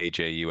 it's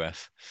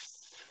KJUS.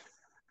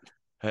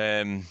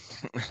 Um,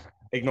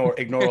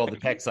 Ignore all the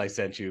texts I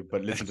sent you,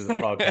 but listen to the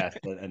podcast,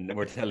 and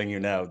we're telling you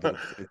now that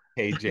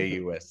it's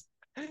KJUS.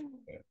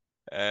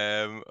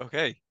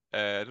 Okay.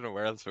 I don't know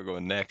where else we're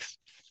going next.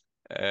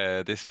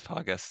 This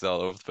podcast is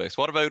all over the place.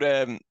 What about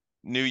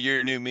New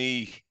Year, New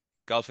Me,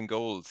 golf and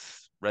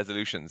goals,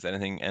 resolutions?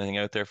 Anything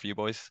out there for you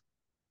boys?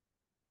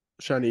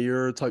 Shani,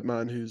 you're a type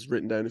man who's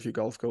written down a few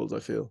golf goals, I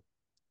feel.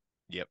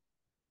 Yep.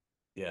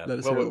 Yeah. Let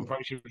us Well, hear we them.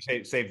 probably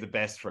should save the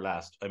best for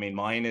last. I mean,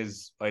 mine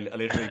is I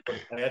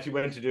actually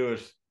went to do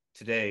it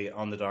today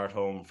on the dart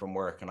home from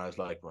work, and I was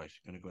like, right,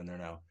 I'm gonna go in there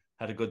now.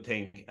 Had a good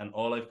think, and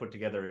all I've put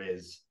together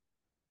is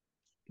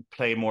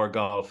play more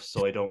golf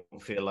so I don't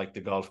feel like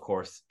the golf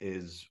course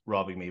is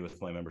robbing me with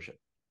my membership.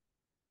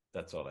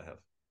 That's all I have.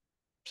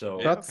 So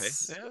Yeah, okay.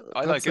 That's Yeah, I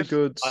like that's a it.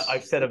 good.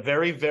 I've set a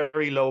very,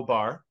 very low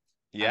bar,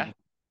 Yeah,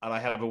 and I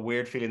have a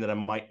weird feeling that I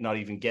might not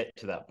even get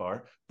to that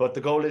bar. But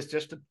the goal is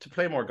just to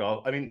play more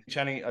golf. I mean,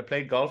 Channy, I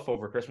played golf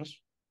over Christmas.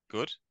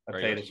 good. I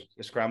Very played good.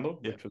 a scramble,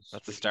 Yeah, which was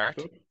that's the start.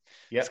 good.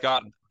 Yeah,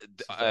 Scott, it's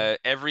the start.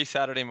 every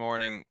Saturday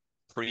morning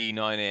pre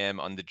 9 a.m.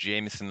 on the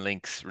Jameson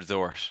Links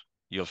Resort,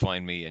 you'll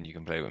find me and you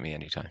can play with me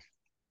anytime.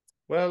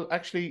 Well,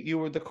 actually, you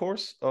were the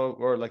course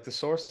or like the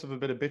source of a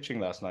bit of bitching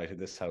last night in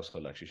this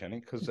household, actually, Shannon,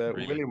 because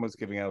Really? William was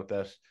giving out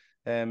that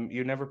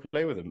you never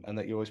play with him and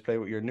that you always play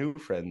with your new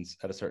friends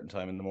at a certain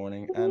time in the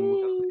morning, and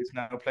Will is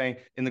now playing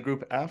in the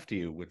group after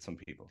you with some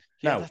people.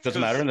 Yeah, Now, that's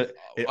doesn't because matter.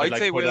 And I'd I'd like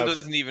say to point Will out,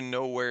 doesn't even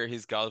know where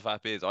his golf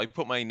app is. I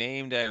put my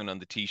name down on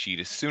the tee sheet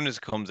as soon as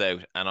it comes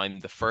out, and I'm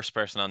the first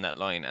person on that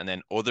line, and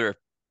then other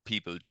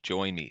people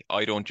join me.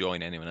 I don't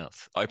join anyone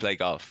else. I play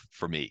golf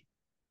for me.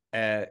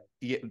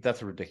 yeah,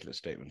 that's a ridiculous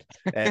statement.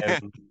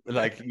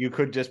 Like you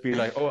could just be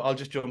like, oh, I'll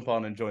just jump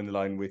on and join the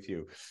line with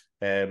you.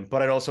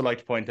 But I'd also like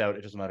to point out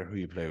it doesn't matter who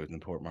you play with in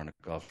the Portmarnock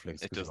Golf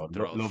Links It because doesn't.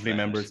 they're They're all all lovely sound.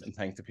 members, and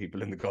thanks to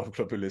people in the golf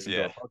club who listen to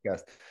Yeah. our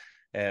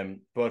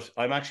podcast. But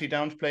I'm actually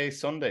down to play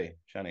Sunday,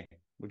 Shani,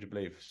 would you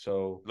believe?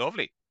 So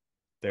Lovely.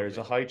 there's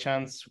Lovely. a high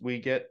chance we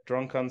get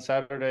drunk on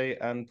Saturday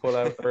and pull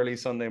out early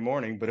Sunday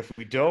morning. But if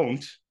we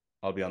don't,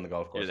 I'll be on the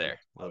golf course. You're there.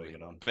 How we Lovely.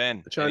 get on.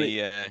 Ben,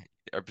 Johnny,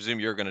 I presume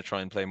you're going to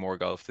try and play more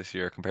golf this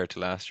year compared to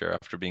last year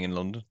after being in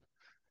London.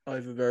 I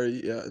have a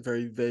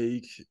very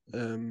vague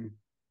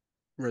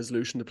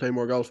resolution to play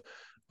more golf.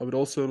 I would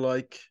also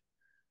like,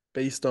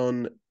 based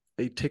on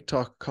a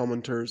TikTok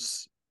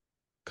commenter's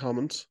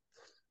comment,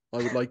 I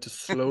would like to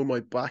slow my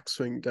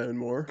backswing down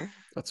more.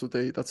 That's what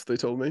they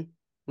told me,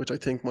 which I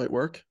think might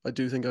work. I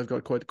do think I've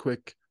got quite a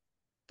quick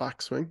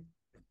backswing.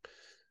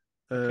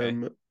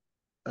 Okay.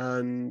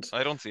 And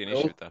I don't see an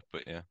issue with that,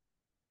 but yeah.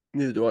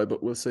 neither do I,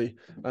 but we'll see.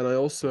 And I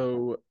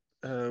also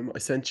I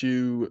sent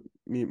you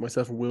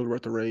myself and Will were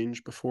at the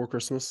range before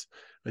Christmas.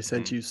 I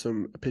sent you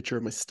a picture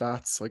of my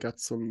stats. I got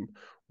some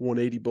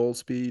 180 ball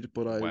speed,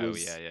 but I Wow,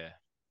 was yeah.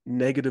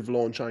 negative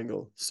launch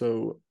angle.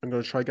 So I'm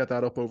gonna try get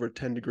that up over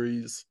 10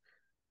 degrees,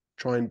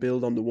 try and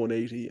build on the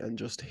 180 and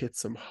just hit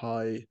some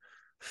High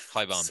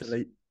bombs.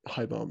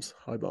 High bombs.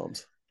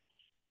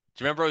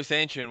 Do you remember I was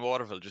saying to you in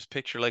Waterville, just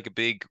picture like a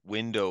big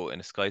window in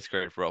a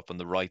skyscraper up on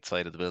the right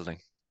side of the building.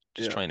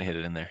 Just trying to hit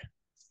it in there.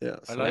 Yeah.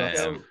 I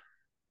So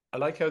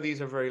like how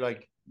these are very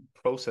like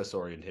process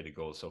oriented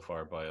goals so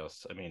far by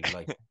us. I mean,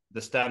 like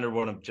the standard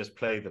one of just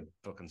play the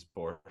fucking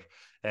sport.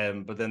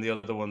 But then the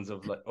other ones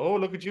of like, oh,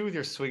 look at you with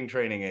your swing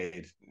training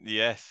aid.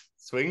 Yes.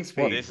 Swing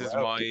speed. This is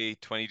my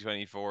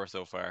 2024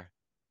 so far.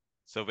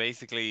 So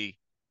basically,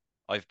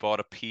 I've bought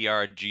a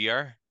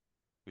PRGR,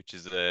 which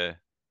is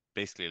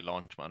basically a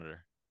launch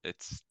monitor.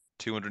 It's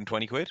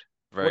 220 quid.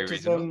 Very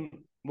reasonable.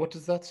 What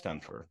does that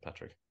stand for,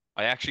 Patrick?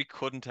 I actually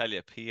couldn't tell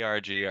you.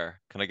 PRGR.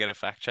 Can I get a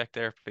fact check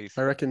there, please?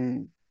 I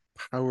reckon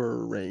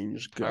power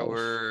range golf.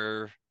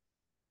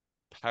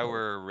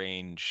 Power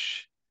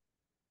range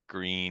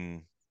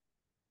green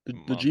The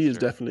G is monster.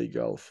 definitely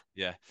golf.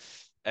 Yeah.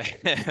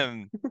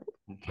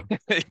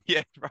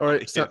 Yeah, All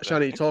right, probably is.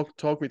 Shani,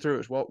 talk me through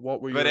it. What were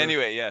But your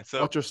anyway, yeah.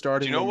 So what's your do you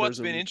starting know what's numbers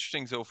been and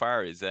interesting so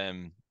far is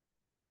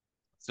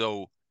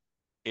so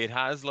it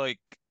has like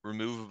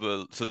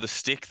removable. So the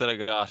stick that I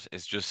got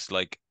is just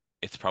like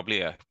it's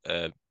probably a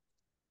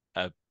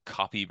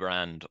copy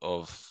brand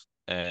of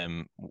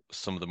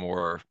some of the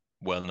more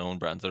well-known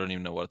brands. I don't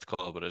even know what it's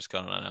called, but I just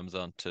got it on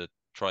Amazon to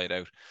try it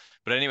out.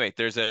 But anyway,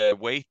 there's a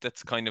weight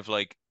that's kind of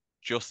like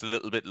just a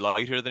little bit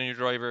lighter than your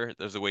driver.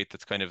 There's a weight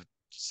that's kind of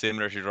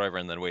similar to your driver,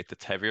 and then a weight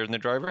that's heavier than the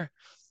driver.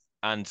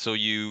 And so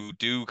you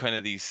do kind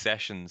of these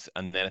sessions,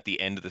 and then at the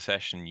end of the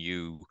session,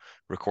 you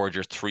record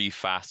your three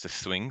fastest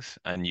swings,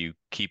 and you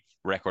keep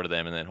record of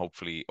them, and then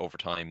hopefully over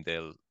time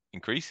they'll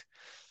increase.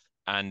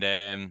 And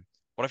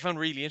what I found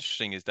really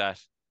interesting is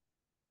that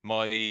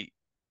my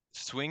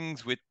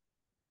swings with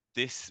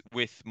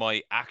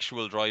my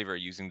actual driver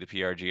using the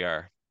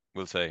PRGR,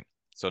 we'll say,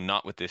 so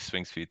not with this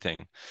swing speed thing,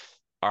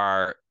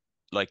 are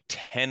like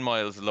 10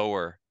 miles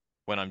lower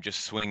when I'm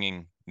just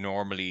swinging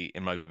normally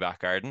in my back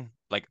garden,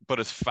 like, but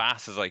as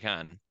fast as I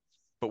can.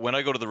 But when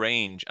I go to the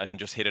range and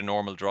just hit a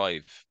normal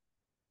drive,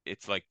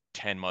 it's like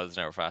 10 miles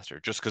an hour faster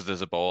just because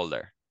there's a ball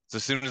there. So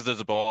as soon as there's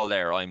a ball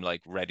there, I'm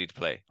like ready to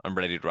play. I'm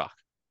ready to rock.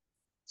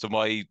 So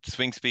my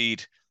swing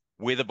speed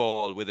with a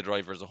ball, with a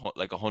driver is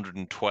like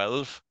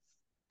 112,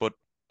 but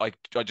I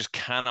just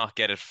cannot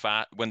get it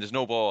fast. When there's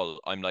no ball,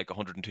 I'm like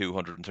 102,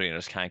 103, and I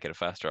just can't get it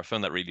faster. I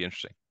found that really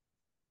interesting.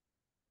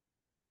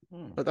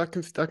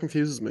 that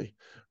confuses me.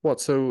 What?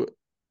 So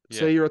Yeah.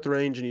 say you're at the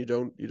range and you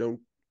don't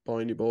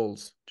buy any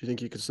balls. Do you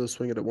think you could still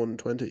swing it at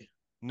 120?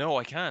 No,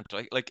 I can't.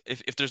 Like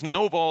if there's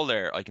no ball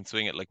there, I can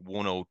swing it like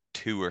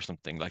 102 or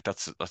something. Like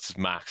that's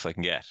max I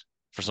can get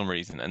for some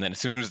reason. And then as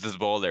soon as there's a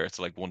ball there, it's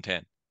like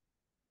 110.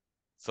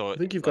 So I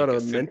think you've got like a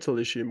as soon mental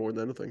issue more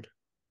than anything.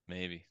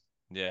 maybe.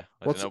 Yeah,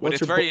 I don't What's know. But what's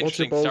it's your very what's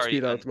your interesting. ball Sorry.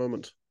 speed at And the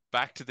moment?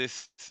 back to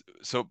this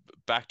so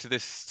back to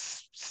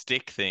this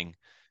stick thing.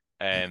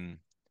 Um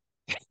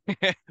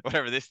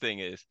whatever this thing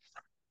is.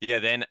 Yeah,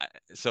 then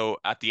so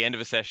at the end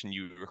of a session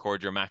you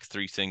record your max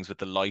three swings with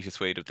the lightest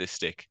weight of this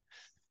stick.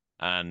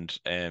 And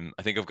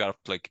I think I've got up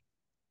like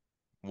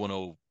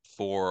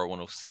 104 or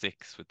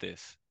 106 with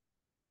this.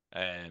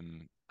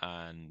 And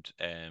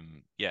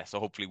yeah, so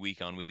hopefully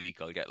week on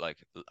week I'll get like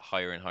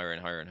higher and higher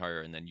and higher and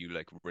higher, and then you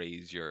like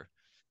raise your.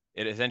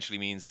 It essentially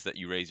means that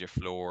you raise your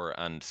floor,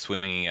 and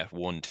swinging at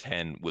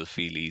 110 will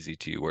feel easy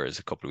to you, whereas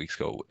a couple of weeks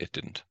ago it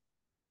didn't.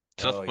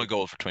 So that's my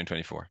goal for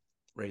 2024.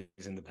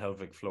 Raising the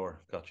pelvic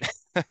floor. Gotcha.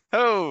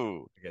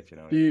 Oh, I get you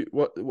now. Do you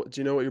what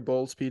do you know what your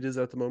ball speed is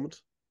at the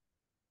moment?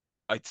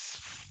 I'd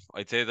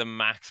I'd say the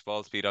max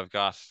ball speed I've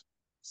got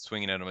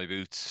swinging out of my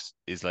boots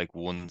is like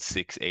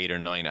 168 or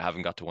 9. I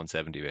haven't got to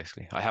 170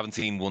 basically. I haven't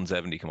seen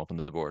 170 come up on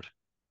the board.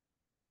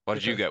 What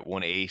did you Okay. get?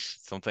 1.8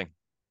 something?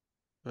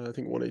 I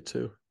think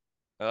 182.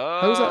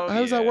 How's that Oh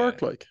how's that yeah.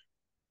 work like?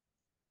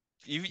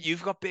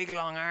 You've got big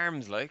long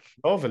arms, like.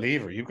 Oh,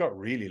 believer, you've got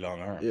really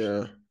long arms.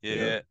 Yeah.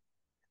 Yeah.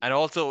 And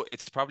also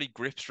it's probably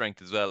grip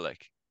strength as well.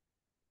 Like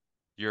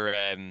you're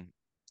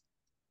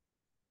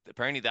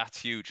apparently that's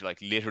huge, like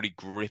literally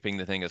gripping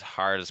the thing as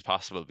hard as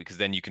possible, because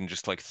then you can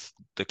just like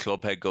the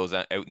club head goes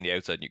out in the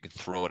outside and you can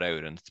throw it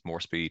out and it's more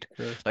speed.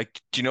 Okay.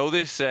 Like, do you know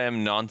this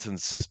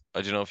nonsense?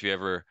 I don't know if you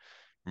ever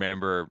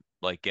remember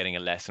like getting a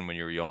lesson when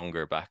you were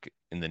younger back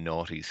in the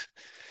noughties.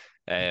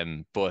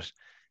 But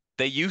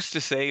they used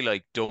to say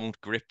like don't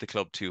grip the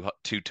club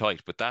too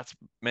tight, but that's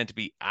meant to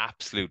be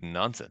absolute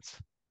nonsense.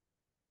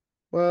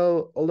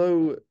 Well,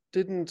 although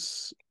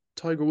didn't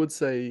Tiger Woods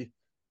say,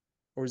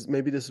 or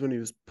maybe this is when he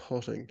was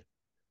putting,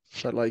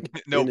 that like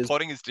No, in his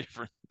putting is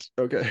different.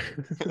 okay.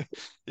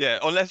 Yeah,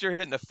 unless you're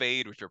hitting a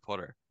fade with your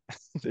putter.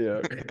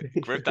 Yeah, okay.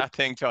 Grip that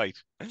thing tight.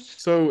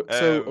 So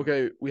Um,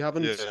 okay, we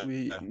haven't yeah.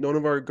 we none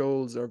of our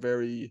goals are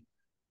very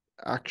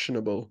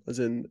actionable, as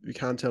in we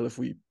can't tell if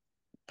we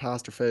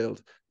passed or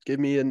failed. Give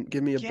me a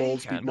Yeah, you ball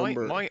speed can.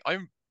 number.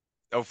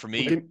 Oh, for Well,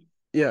 me,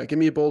 give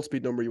me a ball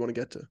speed number you want to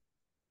get to.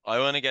 I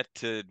want to get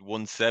to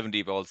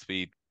 170 ball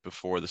speed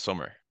before the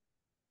summer.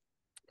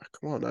 Oh,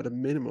 come on, at a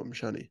minimum,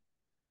 Shani.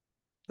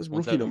 That's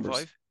rookie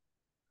numbers. 175?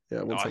 Yeah,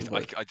 No,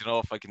 175. I don't know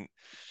if I can.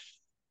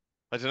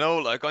 I don't know.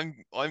 Like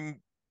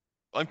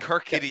I'm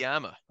Kirk Yeah.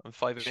 Kitayama. I'm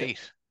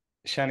 5'8".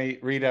 Shani,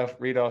 read off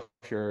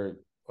your.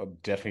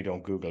 Definitely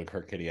don't Google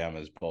Kirk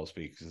Kitayama's ball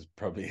speed because it's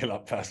probably a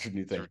lot faster than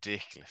you It's think.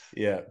 ridiculous.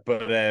 Yeah, but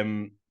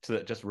so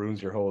that just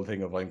ruins your whole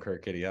thing of I'm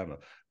Kirk Kitayama.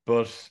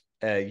 But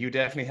you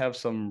definitely have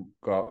some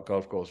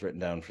golf goals written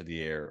down for the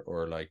year,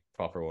 or like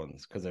proper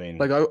ones. Because I mean,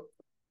 Like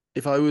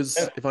if I'm able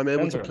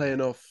depends to on play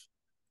enough,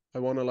 I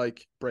want to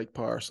like break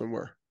par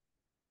somewhere.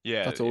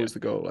 Yeah, That's yeah, always the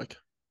goal. Like,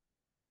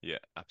 yeah,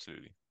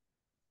 absolutely.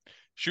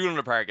 Shoot on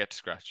the par, get to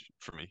scratch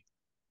for me.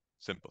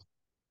 Simple.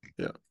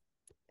 yeah.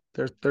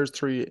 There's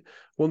three.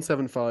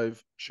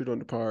 175, shoot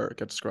under par,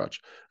 get to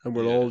scratch, and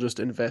we'll all just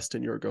invest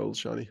in your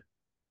goals, Shani.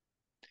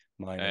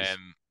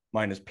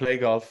 Mine is play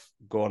golf,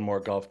 go on more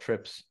golf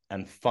trips,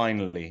 and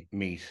finally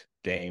meet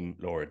Dame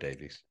Laura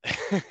Davies.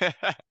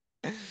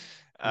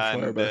 And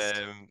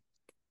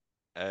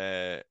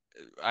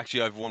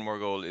actually, I've one more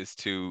goal, is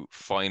to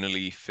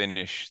finally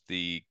finish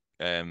the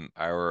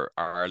our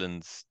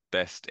Ireland's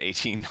best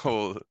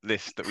 18-hole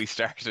list that we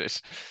started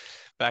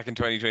back in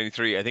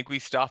 2023. I think we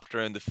stopped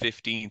around the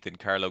 15th in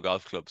Carlow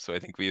Golf Club, so I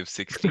think we have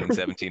 16,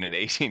 17, and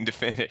 18 to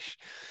finish.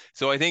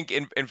 So I think,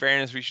 in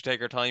fairness, we should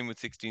take our time with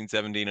 16,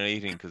 17, and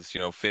 18 because,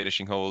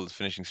 finishing holes,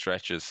 finishing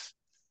stretches.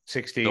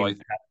 16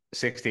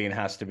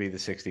 has to be the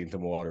 16th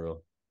in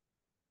Waterville.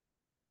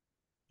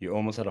 You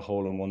almost had a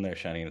hole in one there,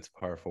 Shani, and it's a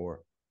par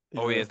 4.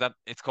 Oh yeah,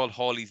 it's called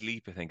Hawley's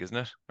Leap, I think, isn't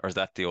it? Or is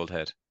that the Old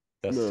Head?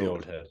 That's the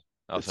Old Head.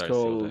 Oh, sorry, it's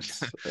the Old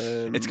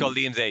Head. It's called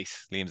Liam's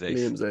Ace. Liam's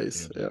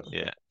Ace.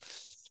 Yeah.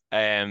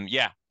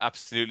 Yeah,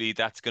 absolutely.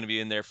 That's going to be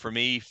in there for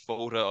me.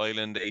 Fota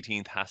Island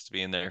 18th has to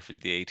be in there for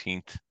the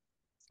 18th. It's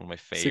one of my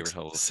favorite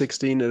holes.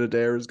 16 at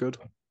Adair is good.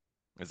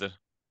 Is it?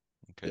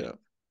 Okay. Yeah.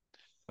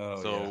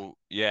 Oh, so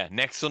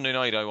next Sunday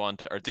night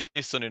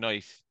this Sunday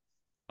night,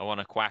 I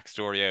want a quack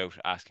story out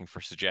asking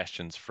for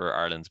suggestions for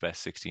Ireland's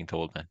best 16th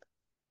hole, man.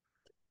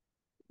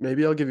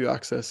 Maybe I'll give you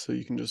access so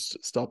you can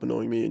just stop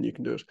annoying me and you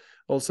can do it.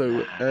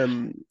 Also,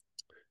 I'm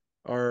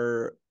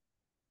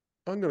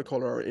going to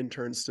call her our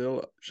intern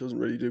still. She doesn't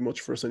really do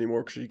much for us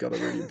anymore because she got a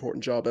really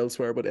important job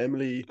elsewhere. But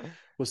Emily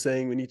was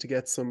saying we need to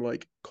get some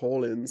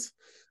call-ins.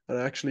 And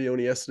actually,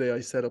 only yesterday I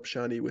set up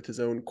Shani with his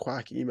own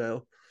quack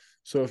email.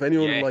 So if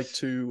anyone would like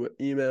to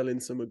email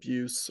in some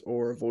abuse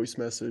or a voice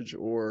message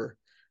or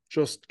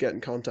just get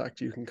in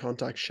contact, you can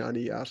contact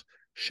Shani at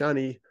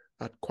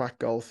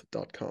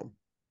shani@quackgolf.com.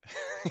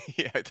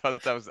 Yeah,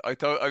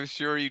 I was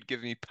sure you'd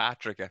give me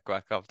Patrick at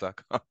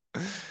quackgolf.com.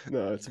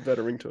 No, it's a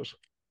better ring to it.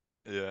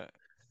 Yeah.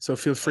 So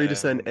feel free to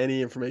send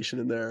any information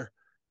in there.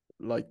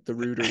 The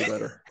ruder, the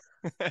better.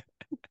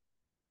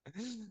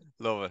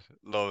 Love it.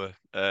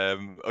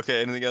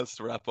 Okay, anything else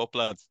to wrap up,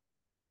 lads?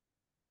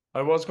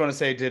 I was going to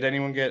say, did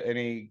anyone get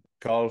any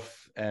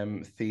golf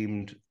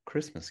themed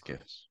Christmas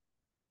gifts?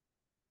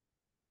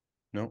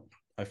 No,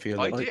 I feel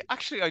like I did.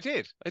 Actually, I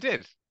did.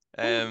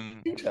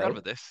 I forgot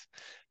about this.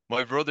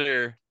 My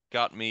brother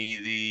got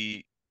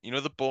me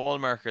the ball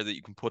marker that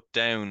you can put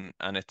down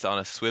and it's on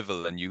a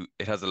swivel and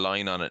it has a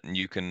line on it and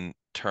you can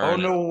turn. Oh,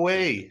 no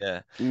way.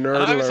 Yeah.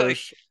 Nerd alert.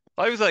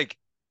 I was like,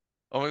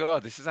 oh my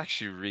God, this is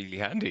actually really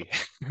handy.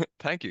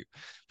 Thank you.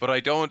 But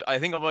I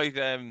think I might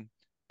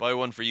buy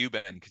one for you,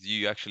 Ben, because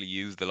you actually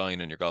use the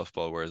line on your golf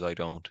ball, whereas I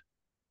don't.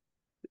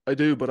 I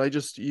do, but I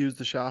just use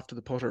the shaft of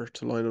the putter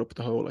to line it up with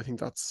the hole. I think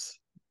that's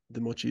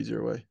the much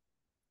easier way.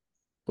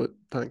 But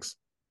thanks.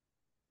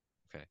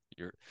 Okay,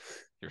 your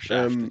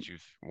shaft that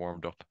you've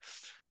warmed up.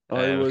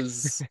 I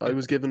was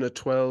given a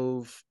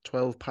 12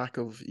 pack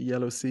of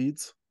yellow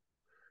seeds,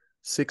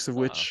 6 of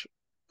which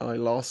I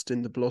lost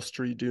in the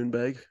blustery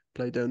Doonbeg.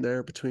 Played down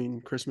there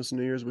between Christmas and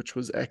New Year's, which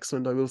was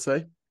excellent, I will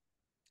say.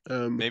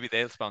 Maybe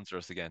they'll sponsor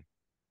us again.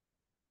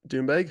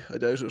 Doonbeg? I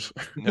doubt it.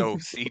 No,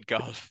 Seed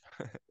Golf.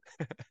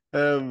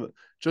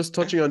 Just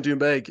touching on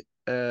Doonbeg,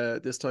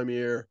 this time of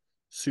year,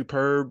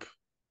 superb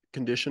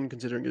condition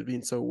considering it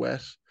being so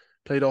wet.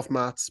 Played off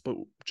mats, but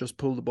just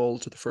pulled the ball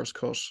to the first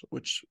cut,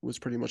 which was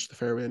pretty much the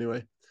fairway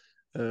anyway.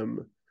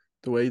 The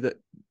way that,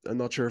 I'm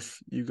not sure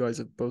if you guys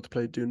have both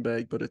played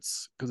Doonbeg, but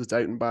it's because it's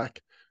out and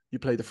back. You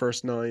play the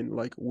first 9,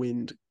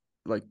 wind,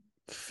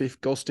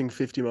 gusting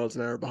 50 miles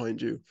an hour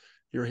behind you.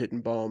 You're hitting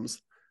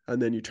bombs,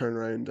 and then you turn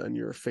around and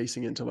you're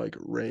facing into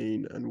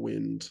rain and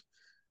wind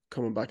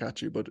coming back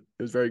at you. But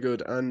it was very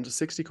good. And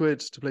 60 quid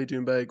to play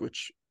Doonbeg,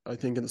 which I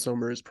think in the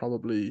summer is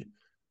probably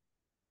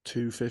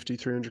 250,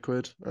 300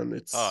 quid, and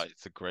it's a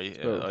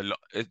great.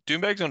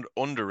 Doonbeg's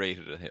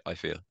underrated, I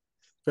feel.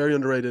 Very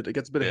underrated. It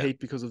gets a bit of hate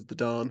because of the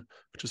Don,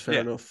 which is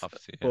fair enough.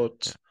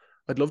 But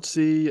I'd love to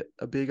see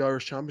a big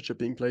Irish championship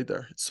being played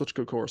there. It's such a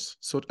good course.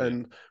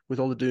 And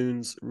with all the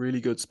dunes, really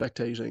good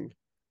spectating.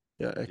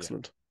 Yeah,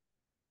 excellent.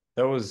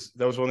 That was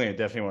one thing I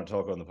definitely want to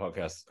talk about on the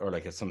podcast, or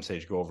at some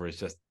stage go over. Is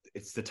just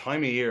it's the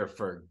time of year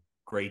for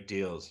great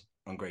deals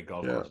on great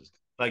golf courses.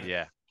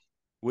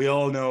 We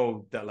all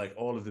know that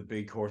all of the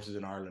big courses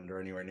in Ireland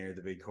or anywhere near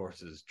the big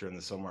courses during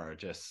the summer are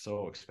just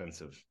so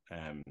expensive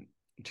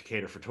to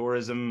cater for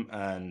tourism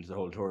and the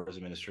whole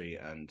tourism industry,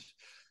 and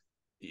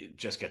it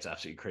just gets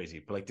absolutely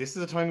crazy. But this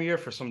is a time of year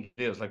for some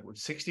deals.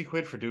 60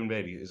 quid for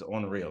Doonbeg is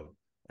unreal.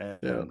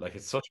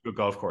 It's such a good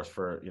golf course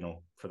for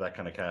that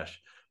kind of cash.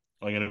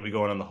 I'm going to be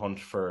going on the hunt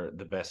for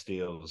the best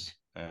deals.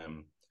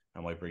 I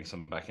might bring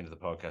some back into the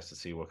podcast to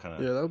see what kind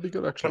of that would be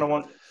good actually.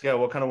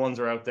 What kind of ones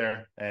are out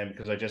there?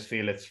 Because I just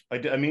feel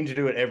I mean to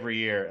do it every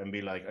year and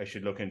be I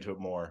should look into it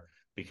more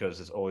because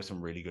there's always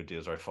some really good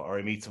deals. Or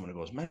I meet someone who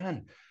goes,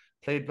 man,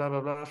 played blah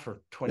blah blah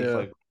for 25.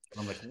 And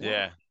I'm like, what?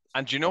 Yeah.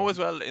 And as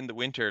well in the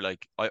winter,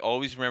 I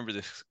always remember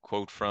this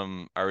quote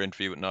from our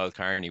interview with Niall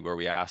Carney where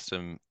we asked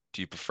him,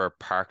 do you prefer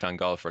parkland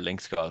golf or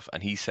links golf?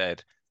 And he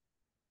said,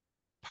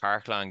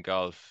 parkland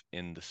golf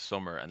in the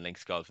summer and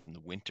links golf in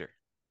the winter.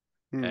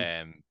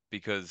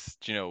 Because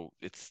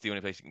it's the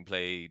only place you can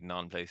play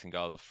non-placing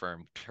golf,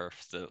 firm turf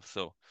still.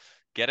 So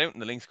get out in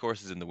the links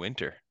courses in the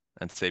winter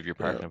and save your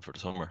parkland for the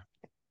summer.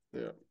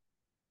 Yeah.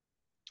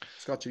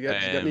 Scott, did you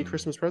get any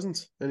Christmas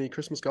presents? Any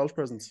Christmas golf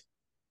presents?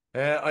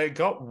 I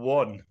got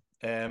one.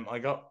 I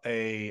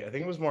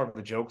think it was more of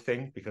a joke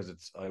thing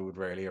because I would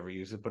rarely ever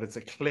use it, but it's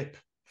a clip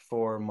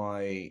for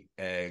my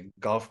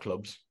golf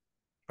clubs,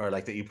 or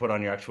like that you put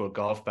on your actual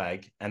golf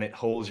bag, and it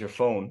holds your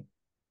phone.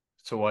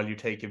 So while you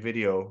take a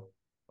video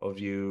of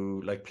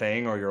you like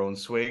playing or your own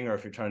swing, or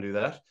if you're trying to do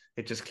that,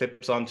 it just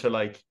clips onto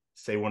like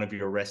say one of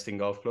your resting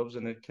golf clubs,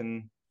 and it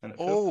can. And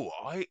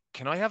it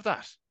can I have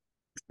that?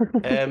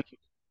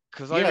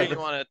 Because I really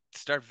want to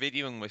start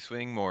videoing my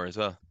swing more as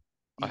well.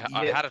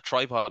 I had a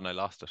tripod and I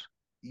lost it.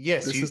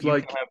 Yes,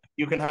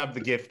 you can have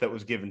the gift that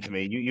was given to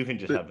me. You can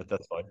just have it.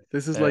 That's fine.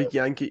 This is like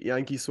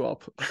Yankee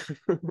swap.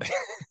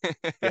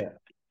 Yeah.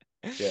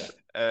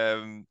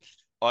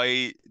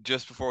 I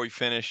just before we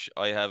finish,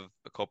 I have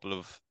a couple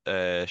of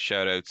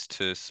shout outs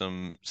to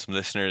some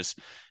listeners.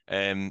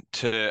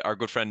 To our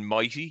good friend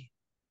Mighty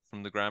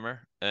from the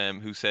Grammar,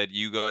 who said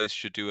you guys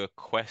should do a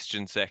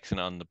question section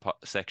on the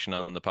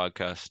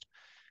podcast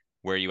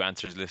where you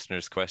answer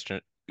listeners'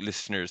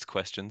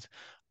 questions.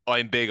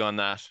 I'm big on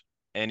that.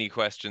 Any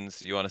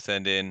questions you want to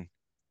send them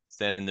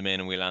in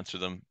and we'll answer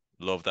them.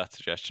 Love that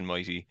suggestion,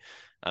 Mighty.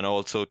 And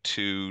also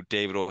to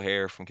David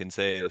O'Hare from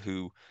Kinsale,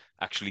 who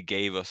actually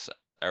gave us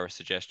our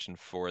suggestion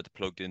for the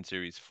plugged in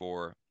series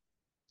for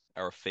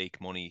our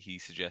fake money. He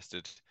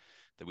suggested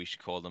that we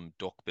should call them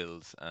duck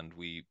bills, and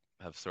we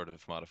have sort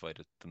of modified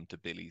them to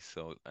billies.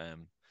 So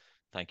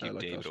thank you,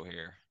 David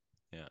O'Hare.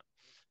 Yeah.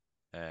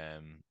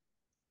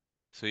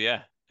 So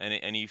yeah,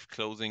 any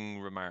closing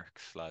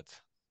remarks,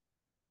 lads?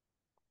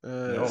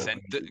 No.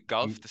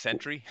 The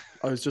century.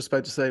 I was just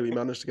about to say we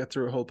managed to get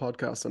through a whole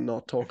podcast and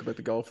not talk about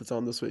the golf that's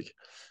on this week.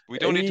 We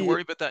don't need to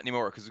worry about that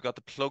anymore because we've got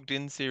the plugged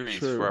in series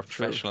for our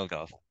professional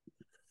golf.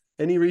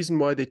 Any reason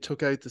why they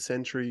took out the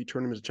Century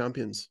Tournament of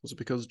Champions? Was it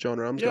because John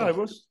Rahm's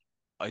golf?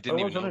 I didn't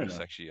even notice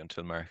actually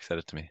until Mark said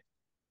it to me.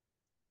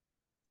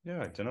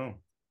 Yeah, I don't know.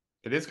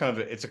 It is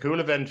it's a cool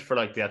event for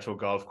like the actual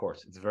golf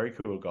course. It's a very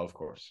cool golf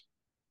course.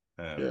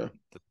 It's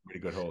really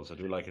good holes. I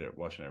do like it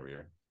watching every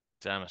year.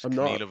 Damn it.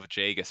 Camilo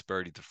Villegas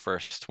birdied the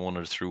first one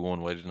or through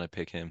one. Why didn't I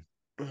pick him?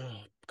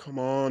 Oh, come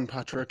on,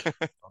 Patrick.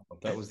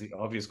 That was the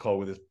obvious call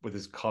with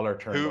his collar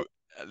turned up.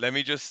 Let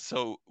me just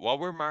what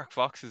were Mark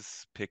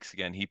Fox's picks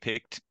again? He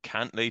picked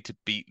Cantlay to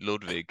beat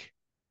Ludwig.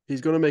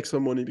 He's gonna make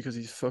some money because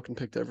he's fucking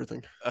picked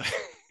everything.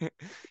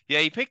 Yeah,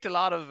 he picked a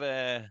lot of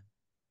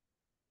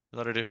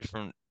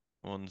different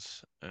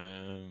ones.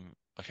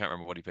 I can't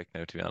remember what he picked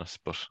now, to be honest,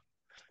 but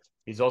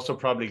he's also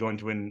probably going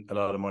to win a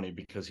lot of money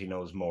because he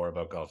knows more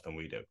about golf than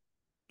we do.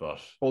 But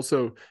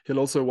also, he'll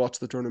also watch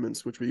the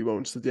tournaments, which we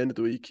won't. So at the end of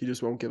the week, he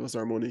just won't give us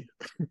our money.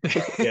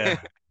 Yeah.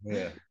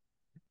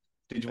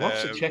 Did you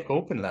watch the Czech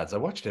Open, lads? I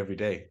watched every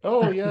day.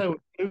 Oh yeah, we're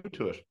new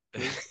to it.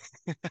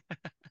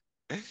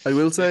 I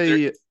will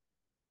say,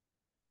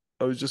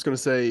 I was just going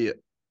to say,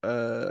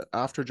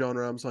 after John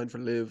Rahm signed for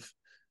Liv,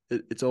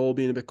 it's all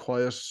been a bit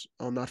quiet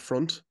on that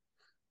front,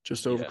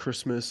 just over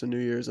Christmas and New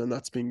Year's, and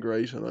that's been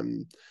great.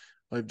 And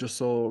I've just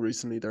saw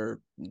recently their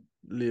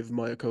Liv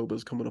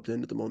Mayakoba's coming up the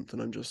end of the month,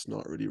 and I'm just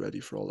not really ready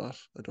for all that.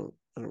 I don't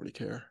really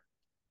care.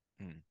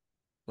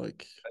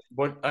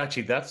 But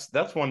actually,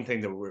 that's one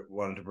thing that we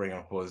wanted to bring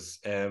up was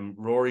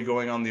Rory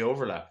going on the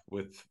overlap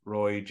with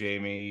Roy,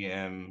 Jamie,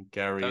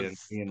 Gary, and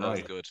Ian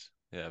Wright. Good.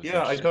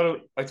 Yeah, I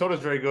thought it was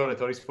very good. I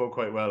thought he spoke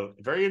quite well.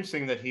 Very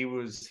interesting that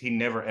he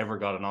never ever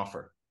got an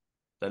offer.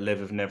 That Liv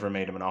have never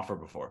made him an offer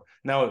before.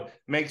 Now it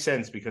makes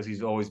sense because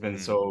he's always been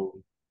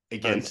so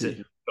against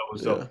it.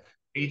 So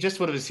he just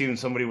would have assumed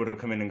somebody would have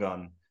come in and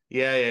gone,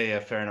 yeah,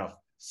 fair enough.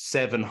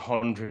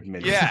 700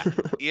 million. Yeah.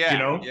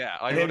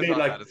 I would have thought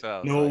that as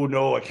well.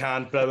 No, I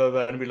can't. Blah blah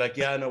blah, and be like,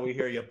 yeah, no, we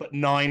hear you, but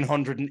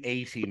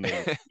 980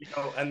 million.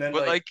 And then,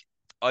 but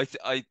I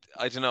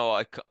don't know.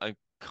 I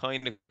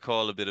kind of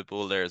call a bit of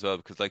bull there as well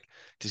because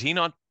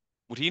didn't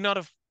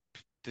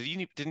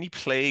he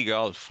play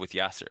golf with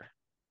Yasser?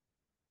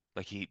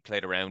 Like he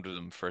played around with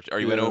him or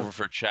he went over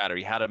for a chat, or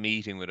he had a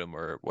meeting with him,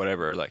 or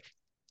whatever.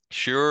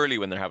 Surely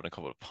when they're having a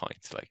couple of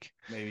pints,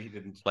 maybe he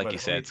didn't. Like you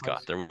said,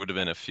 Scott, there would have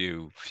been a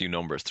few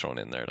numbers thrown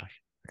in there.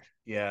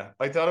 Yeah,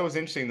 I thought it was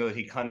interesting though that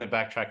he kind of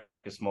backtracked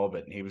a small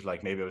bit, and he was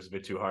like, maybe I was a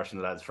bit too harsh on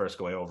the lads first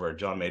going over.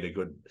 John made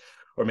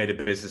a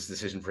business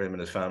decision for him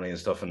and his family and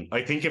stuff. And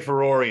I think if for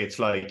Rory, it's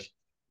like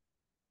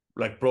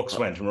Brooks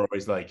went, and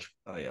Rory's like,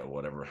 oh yeah,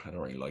 whatever. I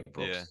don't really like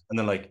Brooks. Yeah. And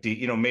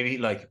then maybe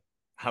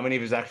how many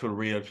of his actual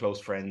real close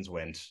friends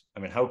went? I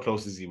mean, how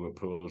close is he with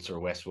Pools or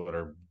Westwood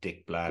or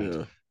Dick Bland?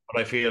 Yeah.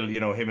 But I feel,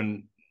 him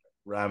and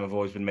Ram have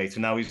always been mates.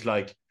 And now he's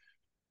like,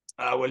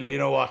 well, you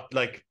know what?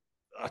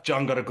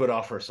 John got a good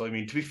offer. So, I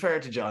mean, to be fair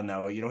to John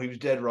now, he was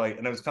dead right.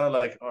 And I was kind of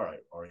like, all right,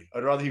 Ori.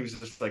 I'd rather he was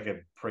just like a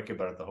prick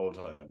about it the whole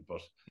time.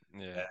 But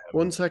yeah.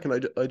 1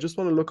 second. I just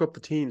want to look up the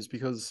teams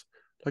because,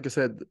 like I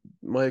said,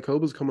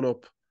 Mayakoba's coming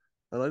up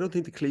And I don't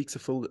think the cliques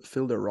have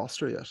filled their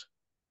roster yet.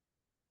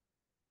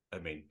 I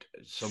mean,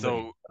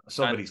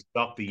 somebody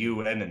stop the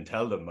UN and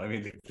tell them. I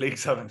mean, the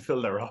cliques haven't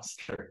filled their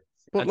roster.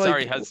 But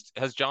sorry,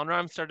 has John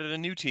Ram started a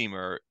new team,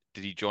 or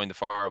did he join the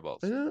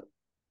Fireballs?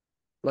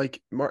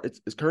 Like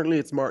it's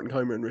currently Martin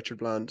Keimer and Richard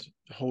Bland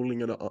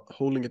holding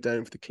it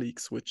down for the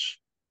cliques, which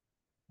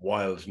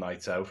wild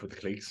nights out with the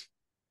cliques.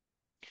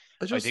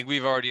 I think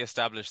we've already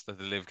established that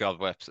the Live Golf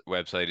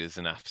website is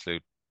an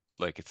absolute,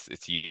 like, it's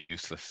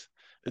useless.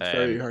 It's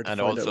very hard to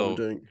find out what I'm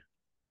doing.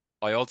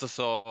 I also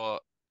saw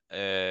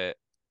I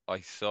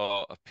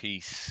saw a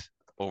piece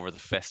over the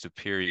festive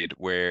period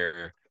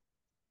where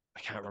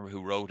I can't remember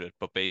who wrote it,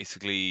 but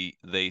basically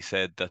they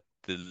said that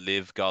the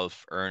Live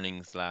Golf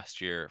earnings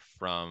last year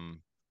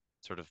from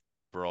sort of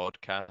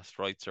broadcast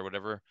rights or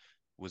whatever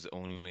was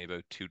only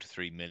about 2 to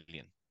 3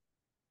 million.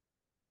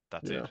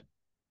 That's it.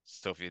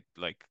 So if you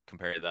like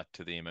compare that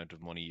to the amount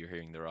of money you're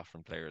hearing they're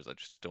offering players, I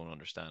just don't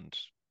understand.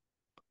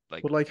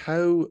 But like,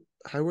 how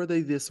are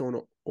they this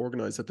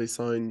organized that they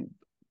sign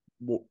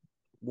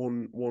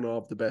one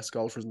of the best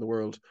golfers in the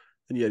world,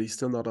 and yet he's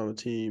still not on a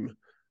team?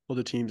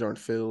 Other teams aren't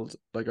filled.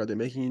 Like, are they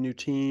making a new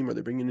team? Are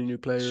they bringing in new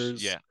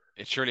players? Yeah,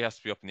 it surely has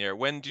to be up in the air.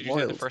 When did you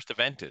say the first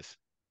event is?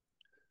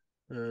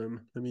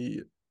 Let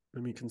me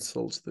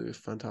consult the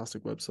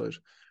fantastic website.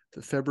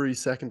 The February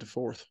 2nd to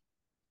 4th.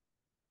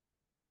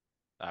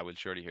 I will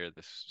surely hear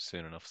this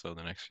soon enough, so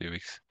the next few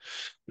weeks.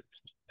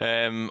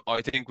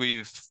 I think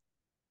we've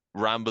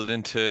rambled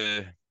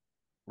into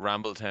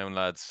Rambletown,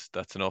 lads.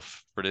 That's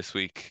enough for this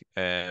week.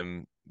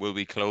 Will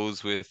we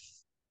close with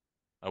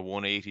a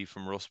 180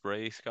 from Russ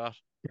Bray, Scott?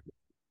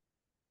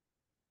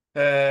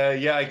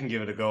 Yeah, I can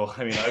give it a go.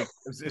 I mean,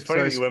 it's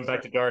funny that you went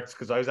back to darts,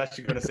 because I was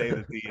actually going to say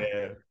that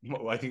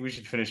I think we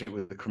should finish it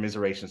with the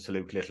commiserations to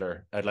Luke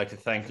Littler. I'd like to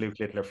thank Luke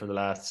Littler for the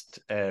last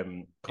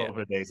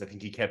couple of days. I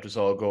think he kept us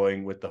all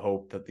going with the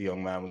hope that the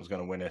young man was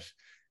going to win it.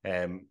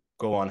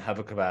 Go on, have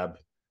a kebab,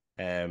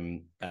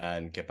 and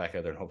get back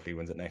out there, and hopefully he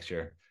wins it next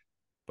year.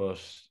 But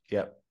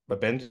yeah.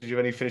 But Ben, did you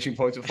have any finishing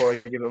points before I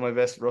give it my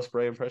best Russ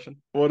Bray impression?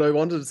 What I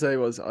wanted to say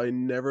was I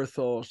never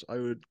thought I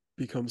would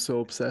become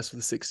so obsessed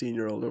with a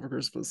 16-year-old over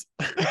Christmas.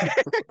 I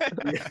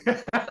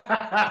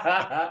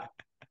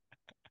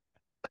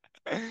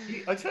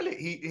tell you,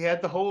 he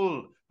had the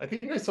whole. I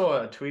think I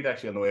saw a tweet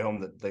actually on the way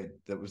home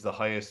that was the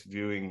highest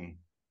viewing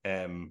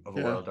of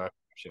a World Darts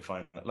Championship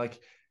final. Like,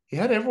 he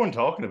had everyone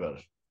talking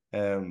about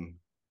it.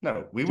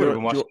 No, we would have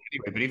been watching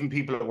anyway, but even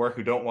people at work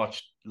who don't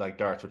watch like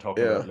darts were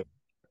talking about it.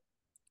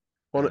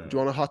 Do you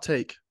want a hot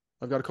take?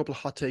 I've got a couple of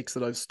hot takes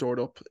that I've stored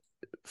up.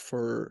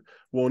 For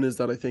one is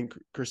that I think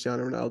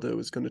Cristiano Ronaldo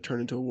is going to turn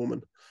into a woman.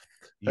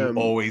 You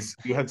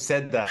have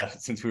said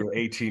that since we were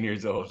 18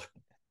 years old.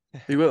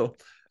 He will.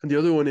 And the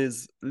other one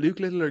is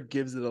Luke Littler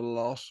gives it a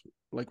lot.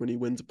 Like when he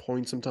wins a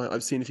point sometime,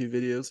 I've seen a few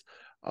videos.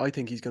 I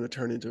think he's going to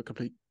turn into a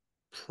complete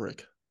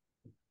prick.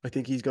 I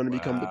think he's going to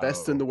become the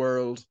best in the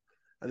world.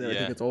 And then I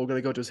think it's all going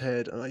to go to his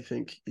head. And I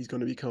think he's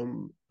going to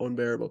become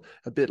unbearable.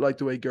 A bit like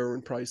the way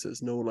Gerwin Price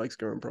is. No one likes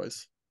Gerwin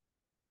Price.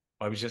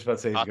 I was just about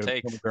to say he's going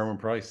to become Gerwin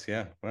Price.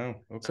 Yeah. Wow.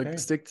 Okay.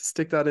 So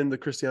stick that in the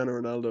Cristiano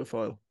Ronaldo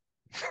file.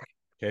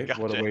 Okay. Gotcha.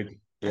 What a way.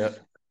 Yeah.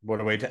 What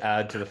a way to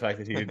add to the fact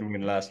that he didn't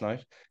win last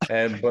night.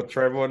 But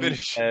for everyone,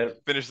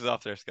 finishes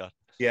off there, Scott.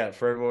 Yeah.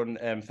 For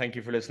everyone, thank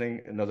you for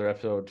listening. Another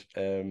episode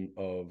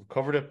of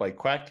Covered It by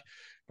Quack,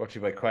 brought to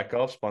you by Quack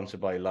Golf,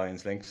 sponsored by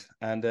Lions Links,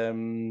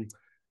 and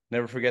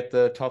never forget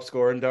the top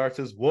scorer in darts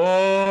is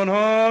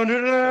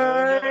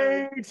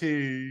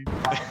 180.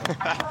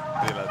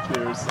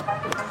 Cheers.